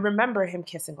I remember him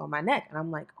kissing on my neck, and I'm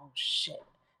like, oh shit.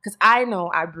 Because I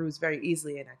know I bruise very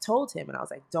easily. And I told him, and I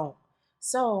was like, don't.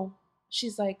 So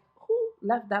she's like, who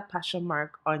left that passion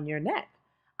mark on your neck?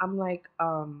 I'm like,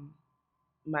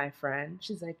 my friend.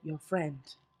 She's like, your friend.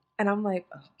 And I'm like,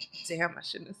 oh, damn, I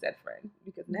shouldn't have said friend.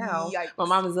 Because now my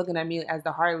mom is looking at me as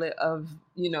the harlot of,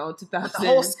 you know, 2000. The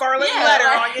whole scarlet letter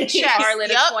on your chest.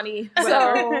 Scarlet of 20.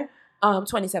 So,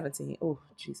 2017. Oh,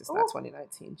 Jesus, not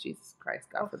 2019. Jesus Christ,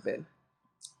 God forbid.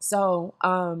 So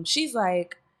she's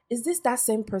like, is this that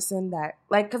same person that,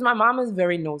 like, because my mom is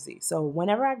very nosy. So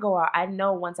whenever I go out, I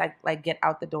know once I, like, get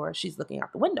out the door, she's looking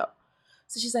out the window.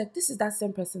 So she's like, this is that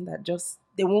same person that just,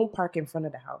 they won't park in front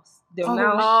of the house. They'll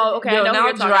okay. They'll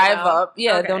now drive up.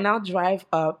 Yeah, okay. They'll now drive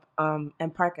up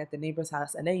and park at the neighbor's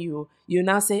house. And then you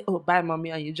now say, oh, bye,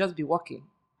 mommy. And you just be walking.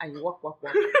 And you walk.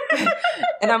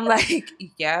 And I'm like,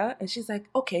 yeah. And she's like,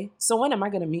 okay, so when am I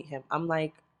going to meet him? I'm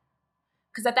like,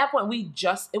 because at that point,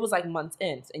 it was like months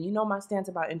in. And you know my stance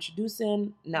about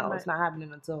introducing? No, right. It's not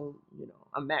happening until,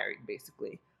 I'm married,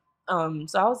 basically. So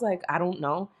I was like, I don't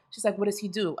know. She's like, what does he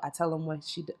do? I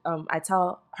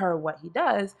tell her what he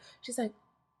does. She's like,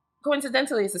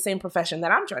 coincidentally, it's the same profession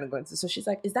that I'm trying to go into. So she's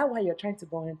like, is that why you're trying to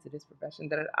go into this profession?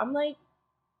 I'm like,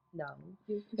 no.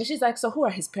 And she's like, so who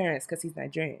are his parents? Because he's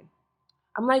Nigerian.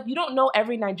 I'm like, you don't know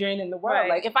every Nigerian in the world. Right.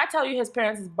 Like, if I tell you his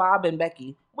parents is Bob and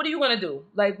Becky, what are you going to do?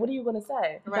 Like, what are you going to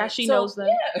say? Right. That she knows them.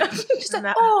 Yeah. She's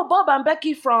like, oh, Bob and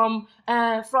Becky from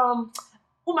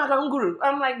Umaganguru.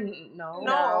 I'm like, no,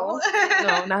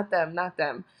 not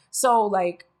them. So,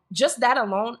 like, just that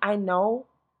alone, I know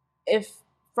if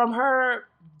from her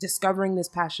discovering this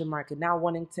passion mark and now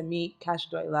wanting to meet Cash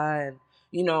Doyla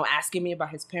and, asking me about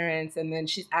his parents, and then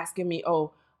she's asking me,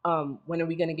 when are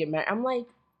we going to get married? I'm like,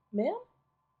 ma'am,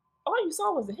 all you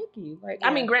saw was a hickey. Like, yeah.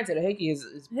 I mean, granted, a hickey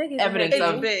is evidence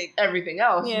of everything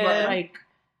else, but like,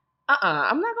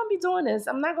 I'm not going to be doing this.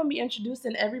 I'm not going to be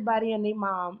introducing everybody and their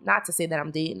mom. Not to say that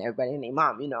I'm dating everybody and their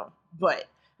mom, but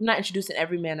I'm not introducing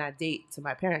every man I date to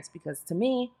my parents, because to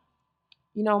me,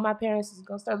 my parents is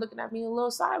going to start looking at me a little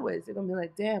sideways. They're going to be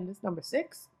like, damn, this number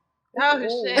 6? Oh,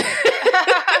 shit.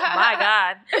 My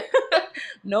God.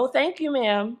 No, thank you,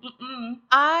 ma'am.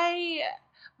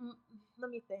 Let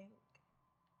me think.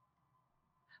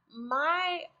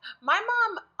 My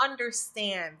mom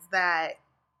understands that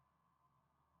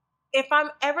if I'm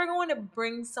ever going to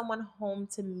bring someone home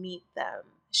to meet them,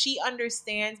 she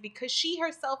understands, because she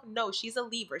herself knows she's a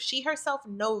Libra. She herself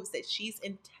knows that she's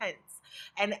intense.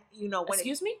 And, when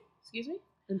Excuse me?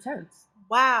 Intense.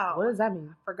 Wow. What does that mean?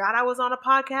 I forgot I was on a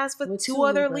podcast with two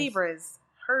other Libras.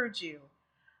 Heard you.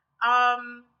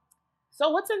 So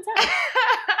what's intense?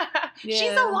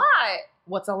 She's a lot.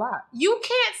 What's a lot? You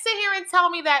can't sit here and tell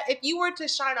me that if you were to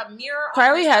shine a mirror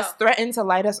Carlee has threatened to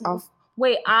light us off.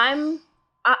 Wait,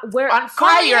 we're on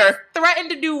fire.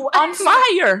 Threatened to do on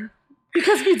fire.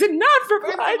 Because we did not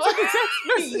reply to the text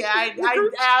message. Yeah,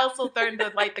 I also threatened to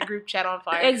light the group chat on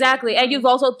fire. Exactly. And you've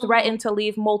also threatened to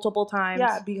leave multiple times.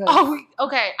 Yeah, because... Oh,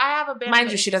 okay. I have a bit. Mind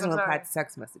you, she doesn't reply to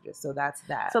text messages, so that's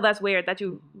that. So that's weird that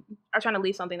you are trying to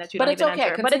leave something that you don't even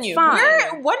enter. Continue. But it's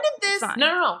fine. When did this...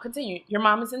 No. Continue. Your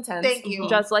mom is intense. Thank you.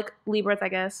 Just like Libras, I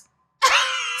guess.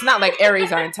 It's not like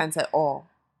Aries are intense at all.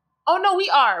 Oh, no, we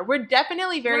are. We're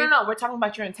definitely very... No. We're talking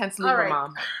about your intense Libra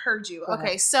mom. Heard you.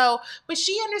 Okay, so... But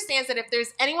she understands that if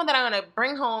there's anyone that I'm going to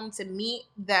bring home to meet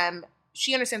them,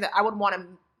 she understands that I would want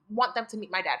them to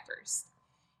meet my dad first.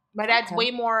 My dad's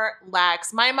way more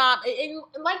lax. My mom... And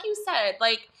like you said,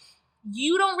 like,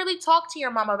 you don't really talk to your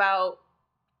mom about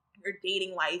your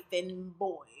dating life and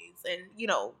boys and,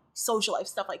 social life,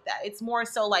 stuff like that. It's more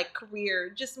so, like,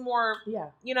 career, just more... Yeah.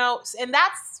 And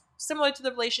that's similar to the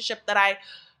relationship that I...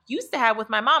 used to have with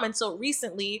my mom until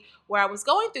recently, where I was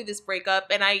going through this breakup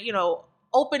and I,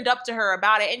 opened up to her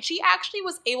about it. And she actually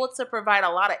was able to provide a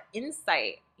lot of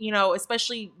insight,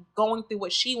 especially going through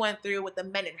what she went through with the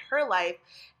men in her life.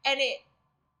 And it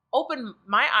opened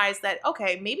my eyes that,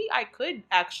 okay, maybe I could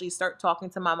actually start talking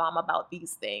to my mom about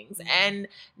these things. Mm-hmm. And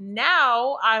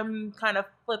now I'm kind of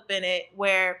flipping it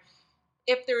where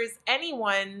if there is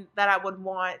anyone that I would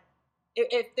want,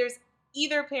 if there's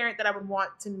either parent that I would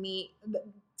want to meet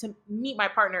my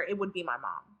partner, it would be my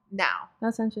mom now.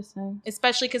 That's interesting.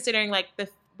 Especially considering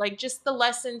just the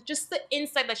lesson, just the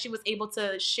insight that she was able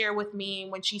to share with me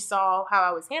when she saw how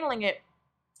I was handling it.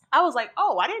 I was like,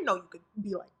 oh, I didn't know you could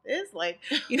be like this. Like,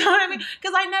 you know what I mean?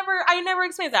 Because I never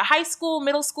experienced that. High school,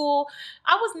 middle school,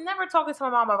 I was never talking to my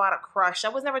mom about a crush. I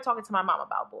was never talking to my mom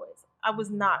about boys. I was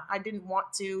not. I didn't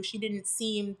want to. She didn't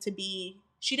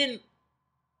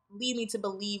lead me to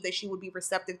believe that she would be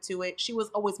receptive to it. She was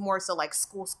always more so like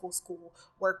school,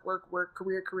 work,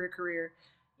 career.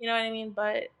 You know what I mean?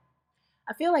 But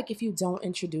I feel like if you don't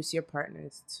introduce your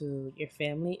partners to your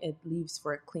family, it leaves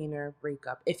for a cleaner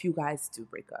breakup if you guys do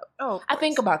break up. Oh, I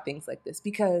think about things like this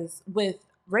because with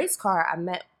Ray's car, I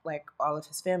met like all of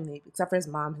his family except for his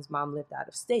mom. His mom lived out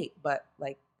of state, but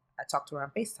like I talked to her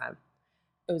on FaceTime.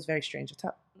 It was very strange to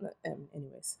talk.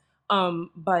 Anyways,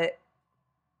 but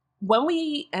when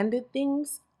we ended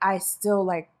things, I still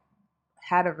like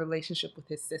had a relationship with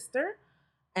his sister.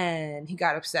 And he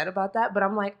got upset about that. But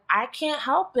I'm like, I can't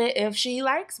help it if she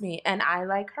likes me and I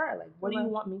like her. Like, what do you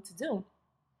want me to do?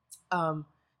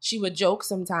 She would joke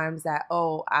sometimes that,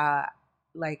 I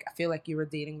feel like you were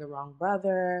dating the wrong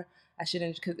brother. I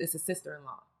shouldn't, because it's a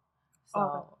sister-in-law.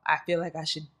 So I feel like I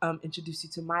should introduce you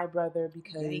to my brother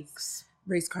because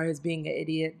race car is being an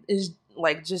idiot. Is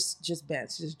like just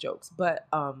bants, just jokes. But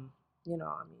if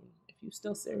you're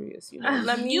still serious,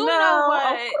 let me know.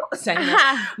 What? Saying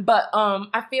that. But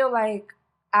I feel like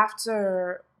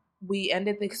after we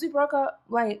ended, because we broke up,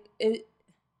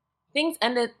 things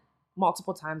ended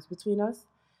multiple times between us.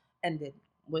 Ended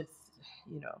with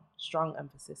strong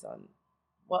emphasis on,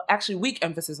 weak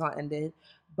emphasis on ended.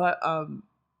 But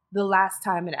the last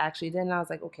time it actually did, and I was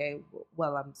like, okay,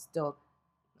 well, I still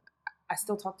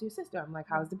talk to your sister. I'm like,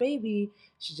 how's the baby?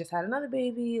 She just had another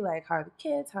baby. Like, how are the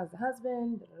kids? How's the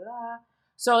husband? Da, da, da.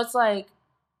 So it's like,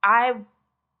 I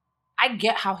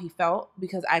get how he felt,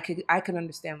 because I could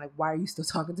understand, like, why are you still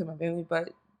talking to my family? But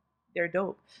they're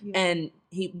dope. Yeah. And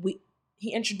he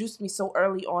introduced me so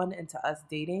early on into us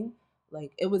dating.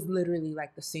 Like, it was literally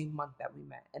like the same month that we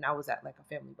met, and I was at like a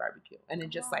family barbecue, and it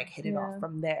just like hit it off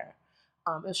from there.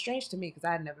 It was strange to me because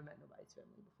I had never met nobody's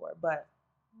family before, but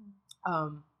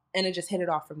and it just hit it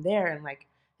off from there. And like,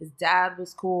 his dad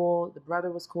was cool, the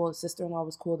brother was cool, his sister-in-law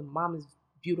was cool, the mom is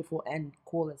beautiful and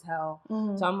cool as hell.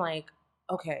 Mm-hmm. So I'm like,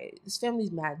 okay, this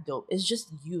family's mad dope. It's just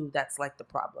you that's like the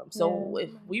problem. So if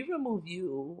we remove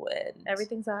you, and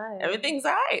everything's all right. Everything's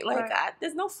all right. Like,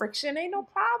 there's no friction, ain't no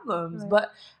problems. Right.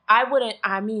 But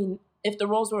if the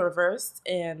roles were reversed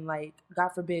and, like, God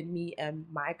forbid, me and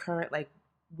my current, like,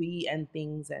 we and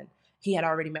things, and he had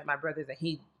already met my brothers, and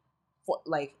he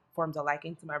formed a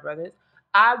liking to my brothers,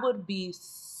 I would be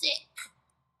sick,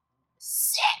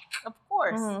 of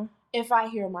course, if I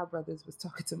hear my brothers was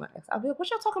talking to my ex. I'd be like, what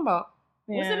y'all talking about?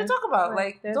 Yeah. What's there to talk about?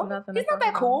 Like, he's not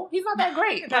that cool. He's not that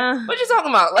great. What you talking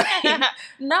about? Like,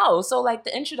 no. So, like,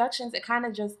 the introductions, it kind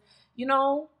of just,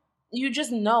 you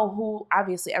just know who.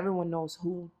 Obviously, everyone knows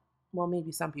who. Well,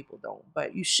 maybe some people don't,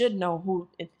 but you should know who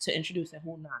to introduce and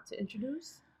who not to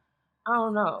introduce. I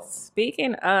don't know.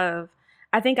 Speaking of,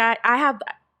 I think I have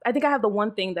the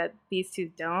one thing that these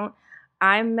two don't.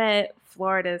 I met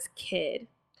Florida's kid.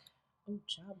 Oh,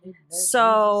 child,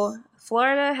 so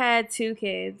Florida had 2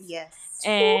 kids. Yes.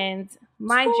 And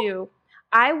mind you,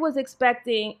 I was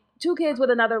expecting 2 kids with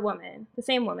another woman, the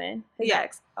same woman, his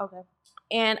ex. Okay.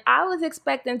 And I was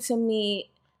expecting to meet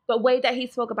the way that he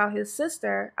spoke about his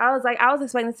sister. I was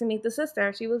expecting to meet the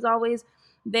sister. She was always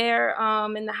there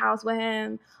in the house with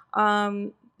him.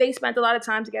 They spent a lot of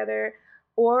time together.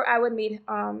 Or I would meet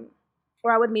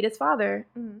his father.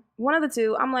 Mm-hmm. One of the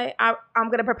two. I'm like, I'm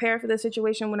going to prepare for this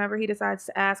situation whenever he decides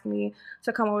to ask me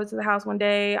to come over to the house one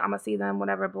day. I'm going to see them,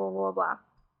 whatever, blah, blah, blah.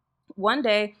 One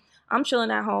day, I'm chilling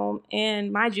at home,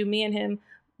 and mind you, me and him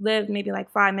lived maybe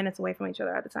like 5 minutes away from each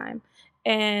other at the time.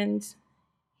 And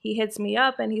he hits me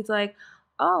up, and he's like,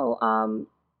 do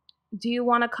you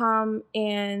want to come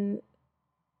and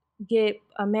get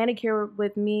a manicure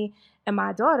with me and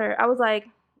my daughter? I was like,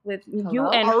 with you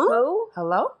and who?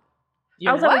 Hello?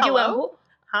 I was like, with you and who?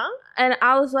 Huh? And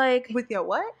I was like, with your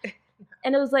what?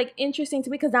 And it was like interesting to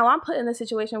me because now I'm put in a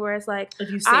situation where it's like,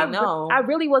 if you say no, I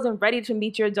really wasn't ready to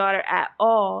meet your daughter at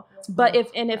all. But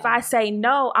if I say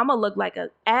no, I'm gonna look like an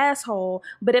asshole.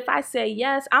 But if I say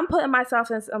yes, I'm putting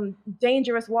myself in some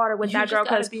dangerous water with that girl.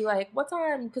 Because be like, what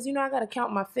time? Because I gotta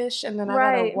count my fish and then I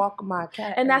gotta walk my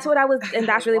cat. And that's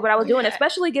really what I was doing,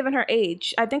 especially given her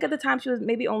age. I think at the time she was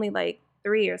maybe only like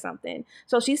 3 or something.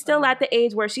 So she's still at the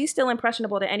age where she's still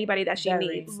impressionable to anybody that she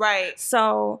meets. Right.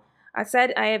 So I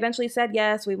eventually said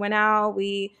yes. We went out.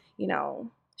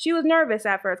 She was nervous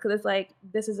at first because it's like,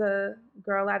 this is a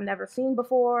girl I've never seen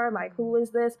before. Like, who is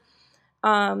this?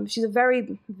 She's a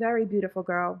very, very beautiful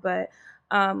girl. But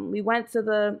we went to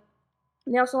the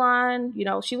nail salon.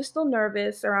 She was still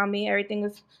nervous around me. Everything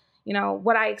was,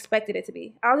 what I expected it to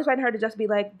be. I was expecting her to just be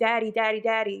like, daddy, daddy,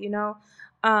 daddy,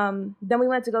 Then we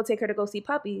went to go take her to go see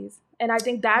puppies. And I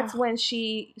think that's when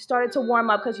she started to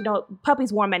warm up because,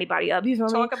 puppies warm anybody up. You feel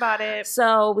me? Talk about it.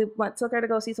 So we took her to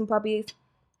go see some puppies.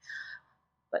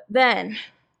 But then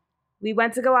we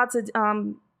went to go out to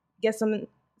get something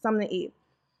to eat.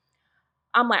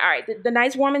 I'm like, all right, the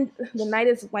night's warming. The night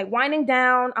is like winding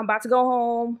down. I'm about to go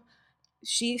home.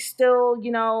 She's still,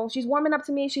 she's warming up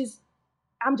to me.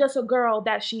 I'm just a girl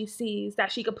that she sees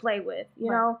that she could play with,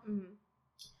 know? Mm-hmm.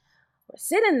 We're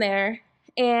sitting there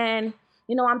and,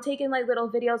 I'm taking like little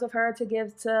videos of her to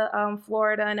give to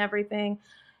Florida and everything.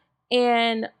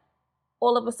 And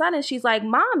all of a sudden she's like,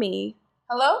 Mommy.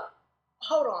 Hello?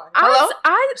 Hold on.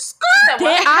 I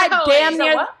damn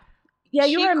near. Yeah,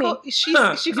 you heard me. She You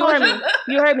called heard me.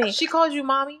 You heard me. She called you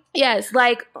mommy? Yes,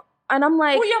 like, and I'm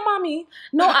like, who your mommy?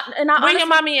 no, Where honestly, your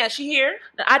mommy at? She here?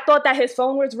 I thought that his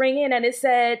phone was ringing and it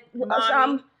said,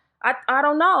 Mommy. I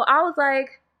don't know. I was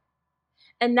like,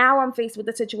 and now I'm faced with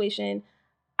the situation.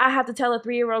 I have to tell a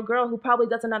 3-year-old girl who probably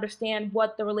doesn't understand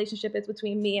what the relationship is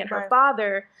between me and her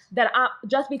father that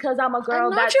just because I'm a girl, I'm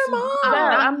not that's your mom.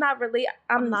 I'm not really.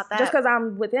 I'm not that. Just because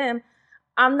I'm with him,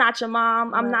 I'm not your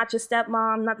mom. I'm Right. not your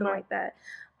stepmom. Nothing Right. like that.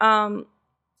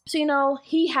 So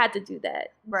he had to do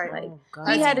that. Right. Like, Oh, God.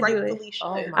 he had to do it. Rightfully should.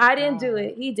 Oh, my I didn't do God.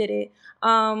 it. He did it.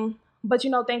 But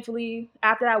thankfully,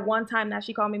 after that one time that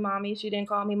she called me mommy, she didn't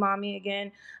call me mommy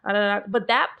again. But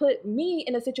that put me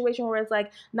in a situation where it's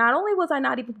like, not only was I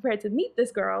not even prepared to meet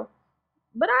this girl,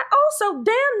 but I also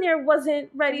damn near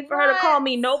wasn't ready for her to call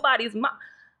me nobody's mom.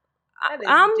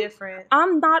 That is different.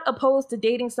 I'm not opposed to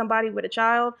dating somebody with a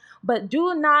child, but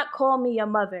do not call me a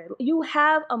mother. You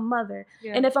have a mother.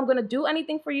 Yeah. And if I'm going to do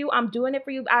anything for you, I'm doing it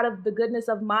for you out of the goodness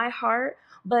of my heart.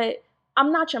 But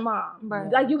I'm not your mom.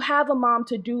 Right. Like, you have a mom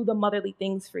to do the motherly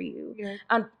things for you. Yeah.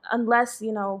 Unless,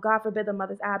 God forbid, the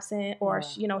mother's absent or,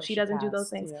 she doesn't do those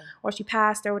passed, things yeah. or she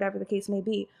passed or whatever the case may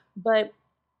be. But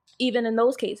even in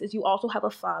those cases, you also have a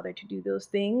father to do those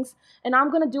things. And I'm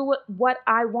going to do what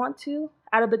I want to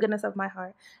out of the goodness of my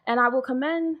heart. And I will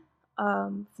commend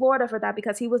Florida for that,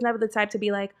 because he was never the type to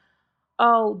be like,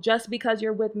 oh, just because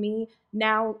you're with me,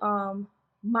 now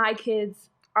my kids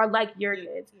are like your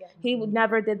kids. Yeah. He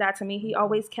never did that to me. He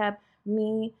always kept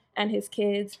me and his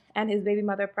kids and his baby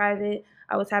mother private.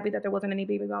 I was happy that there wasn't any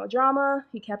baby mama drama.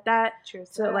 He kept that. Cheers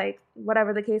to So, that. like,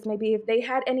 whatever the case may be, if they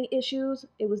had any issues,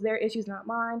 it was their issues, not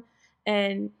mine.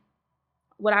 And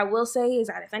what I will say is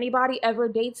that if anybody ever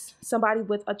dates somebody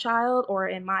with a child, or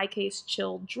in my case,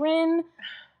 children,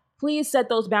 please set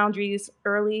those boundaries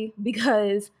early,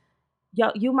 because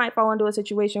you might fall into a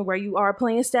situation where you are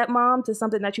playing stepmom to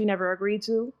something that you never agreed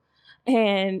to.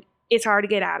 And it's hard to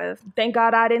get out of. Thank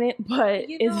God I didn't, but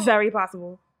it's very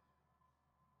possible.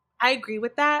 I agree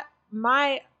with that.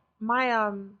 My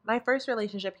first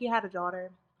relationship, he had a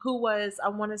daughter who was, I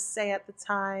want to say at the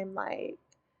time, like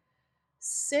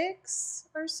 6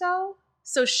 or so.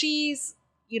 So she's,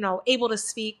 able to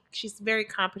speak. She's very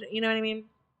competent. You know what I mean?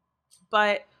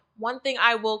 But one thing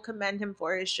I will commend him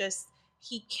for is just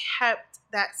he kept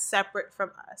that separate from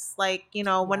us. Like,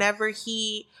 whenever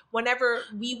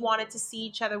we wanted to see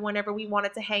each other, whenever we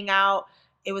wanted to hang out,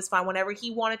 it was fine. Whenever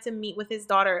he wanted to meet with his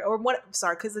daughter,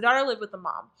 because the daughter lived with the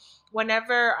mom.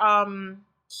 Whenever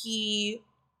he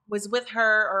was with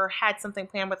her or had something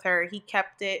planned with her, he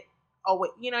kept it away.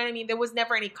 You know what I mean? There was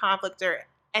never any conflict or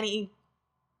any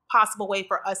possible way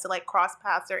for us to like cross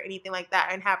paths or anything like that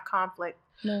and have conflict.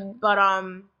 No. But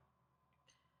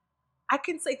I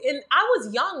can say, and I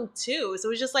was young too, so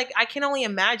it was just like I can only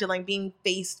imagine like being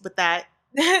faced with that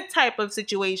type of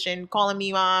situation, calling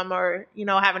me mom or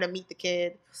having to meet the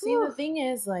kid. See, the thing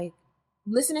is, like,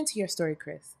 listening to your story,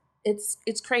 Kris,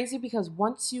 it's crazy, because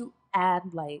once you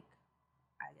add, like,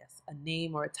 I guess a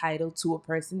name or a title to a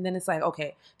person, then it's like,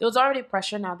 okay, there was already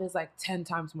pressure, now there's like 10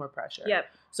 times more pressure. Yep.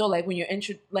 So like when you're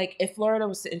like if Florida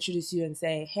was to introduce you and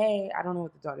say, hey, I don't know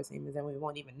what the daughter's name is, and we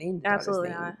won't even name the Absolutely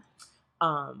daughter's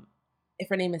not. name. If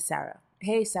her name is Sarah,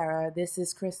 hey Sarah, this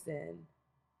is Kristen,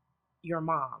 your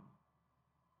mom.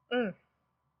 If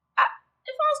I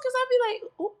was, because I'd be like,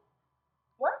 ooh,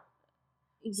 what?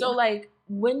 Yeah. So like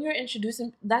when you're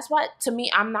introducing, that's why to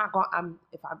me,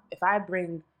 if I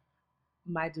bring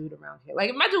my dude around here, like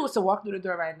if my dude was to walk through the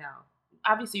door right now,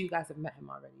 obviously you guys have met him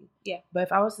already. Yeah. But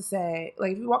if I was to say,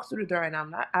 like, if he walks through the door right now,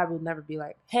 I will never be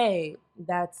like, hey,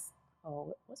 what's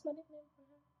my nickname for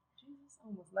him? Jesus,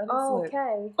 almost let it slip.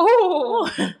 Okay. Oh.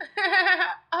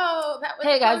 Oh, that was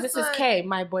hey guys, this is Kay,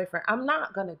 my boyfriend. I'm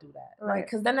not gonna do that, right?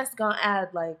 Because then that's gonna add,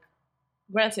 like,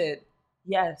 granted,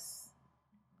 yes,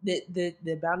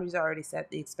 the boundaries are already set,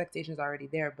 the expectations are already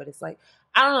there, but it's like,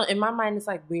 I don't know, in my mind it's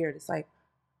like weird. It's like,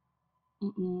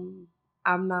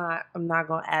 I'm not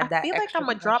gonna add that. I feel like I'm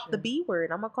gonna pressure. drop the B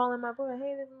word. I'm gonna call him my boy.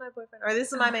 Hey, this is my boyfriend, or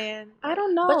this is my man. I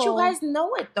don't know. But you guys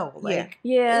know it though. Like,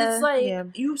 yeah. It's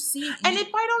like you see. And if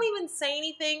I don't even say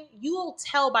anything, you'll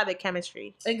tell by the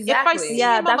chemistry. Exactly. If I see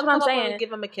him, that's I'm what gonna I'm come up saying. and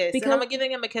give him a kiss, Because and I'm gonna give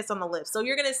him a kiss on the lips. So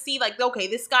you're gonna see, like, okay,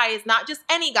 this guy is not just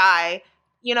any guy.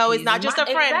 It's not just a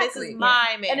friend. Exactly. This is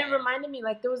my man. And it reminded me,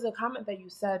 like, there was a comment that you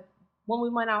said when we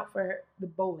went out for the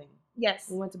bowling. Yes.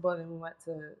 We went to bowling. We went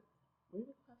to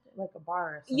like a bar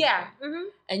or something. Yeah. Mm-hmm.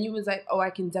 And you was like, oh, I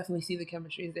can definitely see the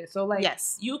chemistry is there. So, like,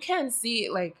 yes, you can see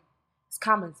it, like, it's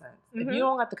common sense. Mm-hmm. If you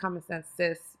don't got the common sense,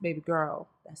 sis, baby girl,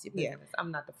 that's your business. I'm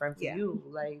not the friend for you.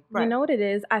 Like, You know what it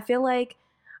is? I feel like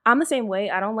I'm the same way.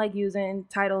 I don't like using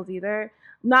titles either.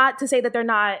 Not to say that they're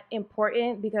not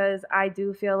important, because I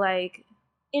do feel like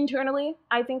internally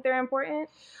I think they're important,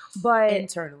 but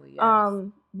internally,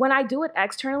 yes. When I do it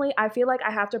externally, I feel like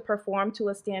I have to perform to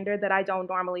a standard that I don't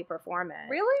normally perform at.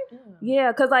 Really?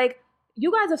 Yeah, because like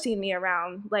you guys have seen me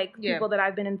around, like people that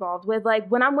I've been involved with. Like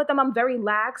when I'm with them, I'm very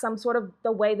lax. I'm sort of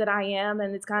the way that I am,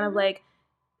 and it's kind of like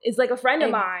it's like a friend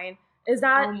of mine. It's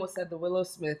not. I almost said the Willow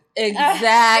Smith.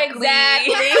 Exactly.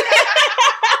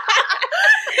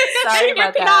 Sorry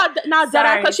about that. No,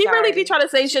 because she really be trying to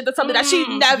say shit to something that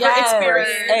she never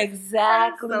experienced.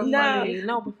 Exactly. So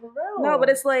no, but for real. No, but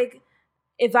it's like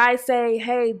if I say,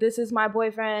 "Hey, this is my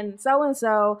boyfriend, so and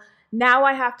so," now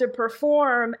I have to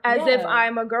perform as if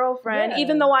I'm a girlfriend,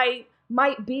 even though I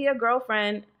might be a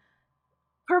girlfriend.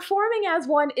 Performing as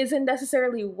one isn't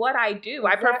necessarily what I do.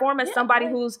 I perform as somebody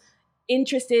who's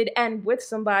interested and with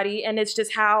somebody, and it's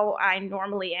just how I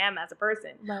normally am as a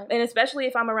person. Right. And especially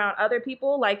if I'm around other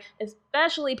people, like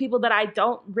especially people that I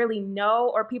don't really know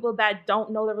or people that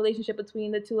don't know the relationship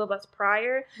between the two of us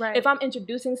prior. Right. If I'm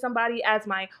introducing somebody as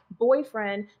my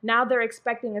boyfriend, now they're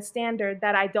expecting a standard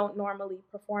that I don't normally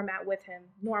perform at with him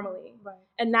normally. Right.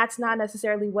 And that's not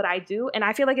necessarily what I do. And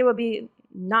I feel like it would be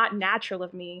not natural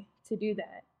of me to do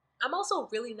that. I'm also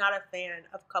really not a fan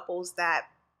of couples that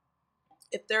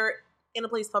if they're in a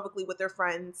place publicly with their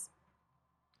friends,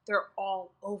 they're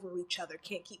all over each other,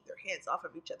 can't keep their hands off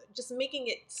of each other. Just making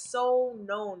it so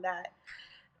known that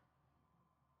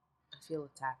I feel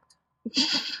attacked.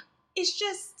 It's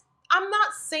just, I'm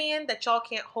not saying that y'all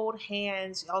can't hold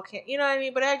hands, y'all can't, you know what I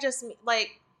mean? But I just,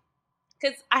 like,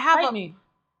 because I have me.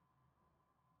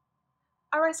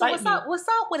 All right, so what's up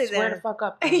with it then? Swear the fuck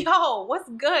up. Yo, what's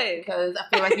good? Because I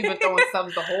feel like you've been throwing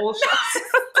subs the whole show.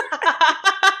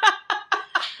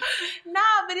 Nah,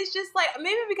 but it's just like,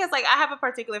 maybe because like I have a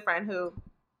particular friend who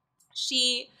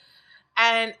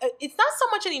and it's not so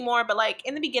much anymore, but like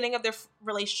in the beginning of their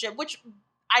relationship, which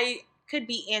I could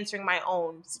be answering my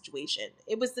own situation.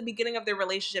 It was the beginning of their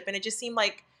relationship, and it just seemed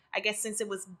like, I guess since it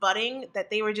was budding, that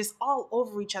they were just all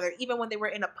over each other, even when they were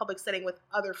in a public setting with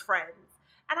other friends.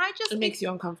 And it makes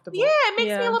you uncomfortable. Yeah, it makes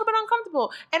me a little bit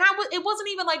uncomfortable. And it wasn't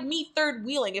even like me third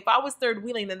wheeling. If I was third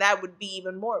wheeling, then that would be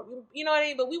even more. You know what I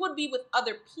mean? But we would be with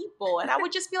other people, and I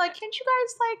would just be like, "Can't you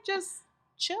guys like just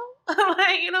chill?"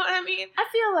 Like, you know what I mean? I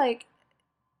feel like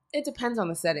it depends on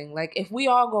the setting. Like if we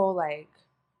all go like,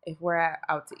 if we're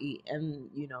out to eat, and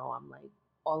you know I'm like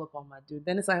all up on my dude,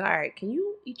 then it's like, all right, can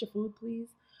you eat your food, please?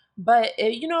 But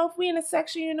if we in a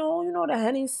section, you know the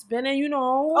Henny's spinning,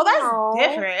 Oh, that's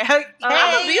different. Okay.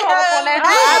 I'm gonna be off on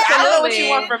that. Absolutely. I know what you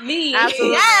want from me.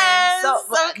 Absolutely. Yes. So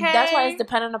okay. That's why it's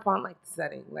dependent upon like the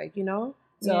setting, like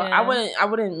So I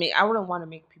wouldn't want to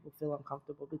make people feel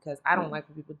uncomfortable because I don't like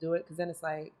when people do it. Because then it's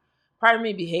like part of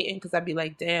me be hating because I'd be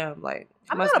like, damn, like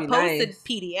I'm must not be opposed nice. to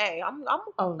PDA. I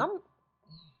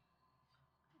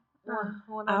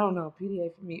don't know.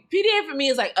 PDA for me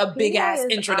is like a big ass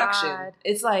introduction. Odd.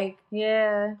 It's like,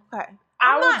 yeah. Okay.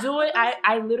 I will do it.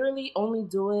 I literally only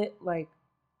do it like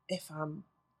if I'm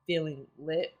feeling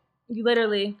lit.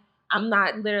 I'm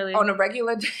not literally on a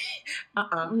regular day.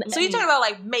 So you're talking about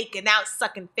like making out,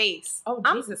 sucking face? Oh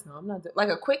Jesus, no, I'm not doing like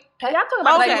a quick pet. Yeah, I'm talking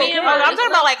about I'm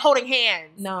talking about like holding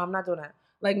hands. No, I'm not doing that.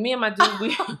 Like me and my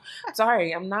dude,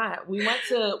 sorry, I'm not. We went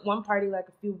to one party like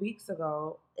a few weeks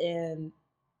ago, and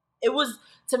it was,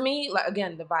 to me, like,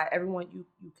 again, the vibe, everyone, you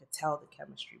could tell the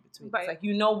chemistry between us. Like,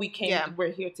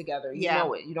 we're here together. You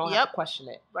know it. You don't have to question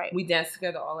it. Right. We dance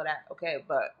together, all of that. Okay,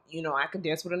 but, I could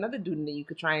dance with another dude, and then you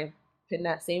could try and pin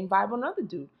that same vibe on another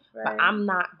dude. Right. But I'm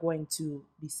not going to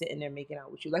be sitting there making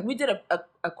out with you. Like, we did a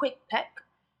quick peck,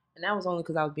 and that was only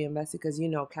because I was being messy, because,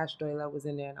 Cash Doyle was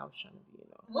in there, and I was trying to be,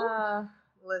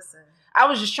 Listen. I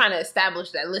was just trying to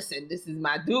establish that, listen, this is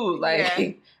my dude.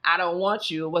 Like, I don't want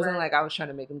you. It wasn't like I was trying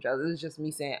to make him jealous. It was just me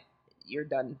saying, you're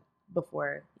done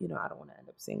before, I don't want to end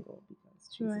up single because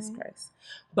Jesus Christ.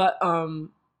 But I'm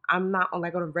not on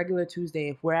a regular Tuesday,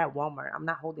 if we're at Walmart, I'm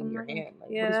not holding your hand. Like,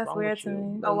 what is wrong with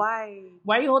you? Like, why?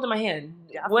 Why are you holding my hand?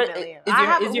 Definitely.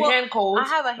 Is your hand cold? I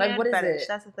have a hand what fetish. Is it?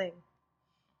 That's the thing.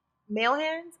 Male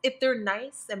hands, if they're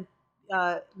nice and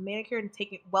manicured and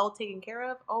taken care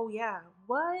of, oh yeah.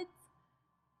 What?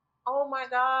 Oh my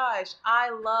gosh,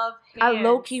 I love hands. I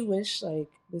low-key wish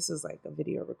this was a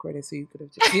video recording so you could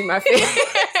have just seen my face.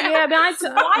 Yeah, but why is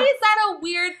that a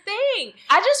weird thing?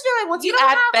 I just feel like once you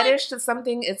add fetish to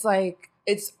something, it's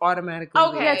it's automatically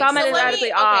okay. weird. Yeah, it's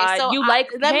automatically odd. So you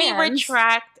let me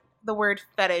retract the word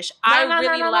fetish.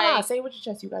 No. Say it with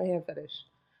your chest. You got a hand fetish.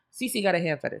 Cece got a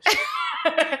hand fetish.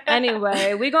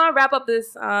 Anyway, we're gonna wrap up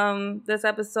this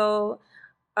episode.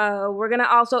 We're gonna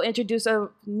also introduce a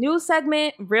new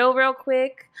segment real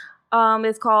quick.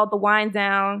 is called The Wind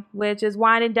Down, which is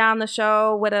winding down the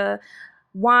show with a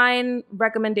wine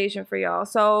recommendation for y'all.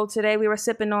 So today we were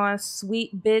sipping on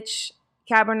Sweet Bitch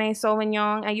Cabernet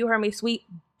Sauvignon, and you heard me, Sweet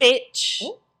Bitch.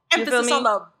 Emphasis on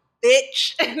the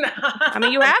bitch. I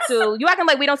mean, you have to. You acting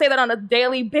like we don't say that on a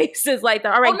daily basis like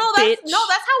that. All right, bitch. That's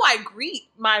how I greet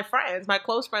my friends, my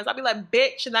close friends. I'll be like,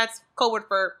 bitch, and that's code word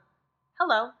for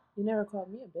hello. You never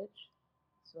called me a bitch.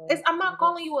 So I'm not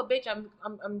calling you a bitch. I'm.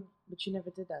 But you never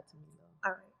did that to me, though.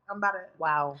 All right, I'm about to.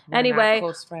 Wow. Anyway,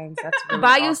 close friends. That's really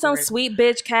buy you awkward. some Sweet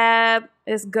Bitch Cab.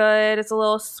 It's good. It's a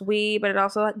little sweet, but it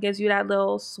also gives you that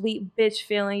little sweet bitch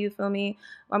feeling. You feel me?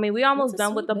 I mean, we almost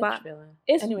done with the feeling.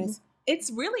 Anyways,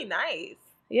 it's really nice.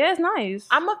 Yeah, it's nice.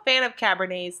 I'm a fan of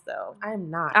Cabernets, though. I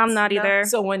am not. I'm not either.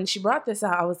 So when she brought this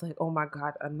out, I was like, oh my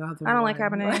God, another one. I don't like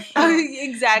Cabernet.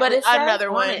 Exactly. But it's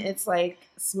another one. It's like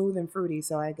smooth and fruity,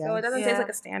 so I guess. So it doesn't taste like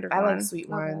a standard I one. like sweet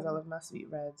wines. I love my sweet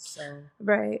reds. So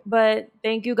Right. But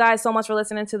thank you guys so much for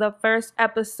listening to the first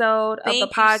episode of the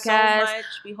podcast. Thank you so much.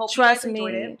 We hope you guys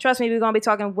enjoyed it. Trust me, we're going to be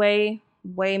talking way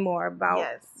more about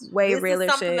way realer shit.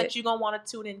 This is something that you're going to want to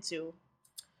tune into.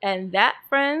 And that,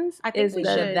 friends, I think is we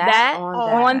the should. that on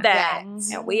on that.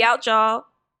 And we out, y'all.